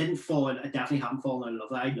didn't fall in, I definitely haven't fallen out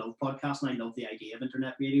of love. I love podcasts and I love the idea of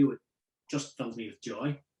internet radio. It just fills me with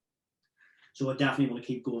joy. So I definitely want to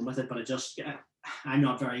keep going with it, but I'm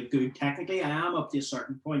not very good technically. I am up to a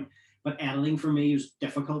certain point, but editing for me is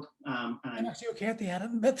difficult. I'm actually okay at the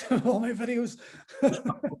editing bit of all my videos.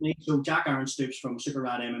 So Jack Aaron Stoops from Super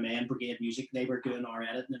Rad MMA and Brigade Music, they were doing our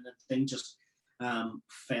editing, and the thing just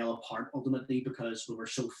fell apart ultimately because we were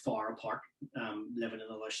so far apart, living on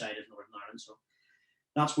the other side of Northern Ireland. So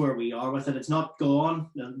that's where we are with it. It's not gone.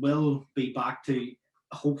 It will be back to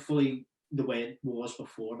hopefully the way it was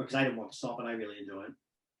before, because I don't want to stop it. I really enjoy it.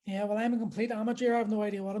 Yeah, well, I'm a complete amateur. I have no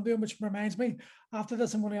idea what I'm doing, which reminds me, after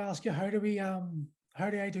this, I'm going to ask you how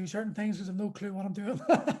do I do certain things, because I've no clue what I'm doing.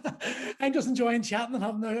 I'm just enjoying chatting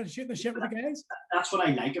and shooting the shit with the guys. That's what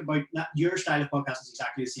I like about that. Your style of podcast is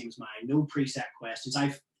exactly the same as mine. No preset questions.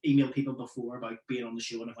 I've emailed people before about being on the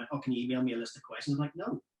show, and I'm like, oh, can you email me a list of questions? I'm like,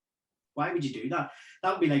 no. Why would you do that?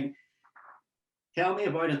 That would be like, tell me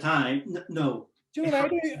about a time. No. Do you know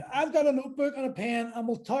what I do? I've got a notebook and a pen, and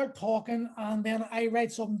we'll start talking, and then I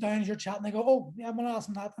write something down as you're chatting. I go, oh, yeah, I'm going to ask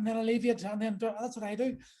them that, and then I leave you, and then that's what I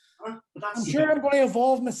do. I'm sure I'm going to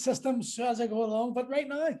evolve my systems as I go along, but right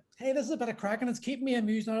now, hey, this is a bit of crack, and it's keeping me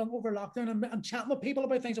amused now over lockdown and chatting with people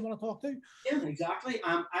about things I want to talk to. Yeah, exactly.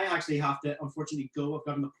 I actually have to, unfortunately, go. I've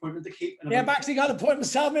got an appointment to keep. Yeah, I've actually got an appointment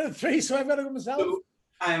myself at 3, so I've got to go myself.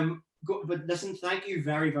 So, but listen, thank you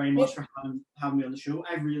very, very much for having me on the show.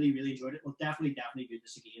 I really, really enjoyed it. We'll definitely do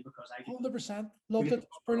this again, because I 100% loved it.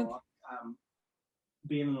 Brilliant.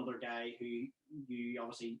 Being another guy who you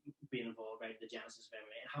obviously being involved right in the genesis of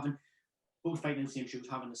MMA and having both fighting in the same shows,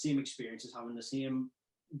 having the same experiences, having the same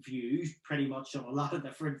views pretty much on a lot of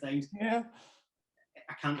different things. Yeah.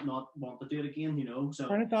 I can't not want to do it again, you know. So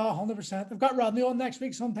brilliant, 100%. I've got Rodney on next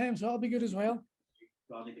week sometime, so that'll be good as well.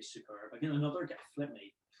 Rodney be superb. Again, another guy, flip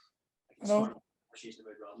me. I can start conversation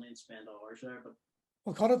about Rodney and spend hours there, but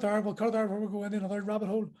we'll cut it there. We'll cut it there before we go into another rabbit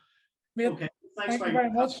hole. Mate, okay. Thank you very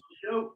much.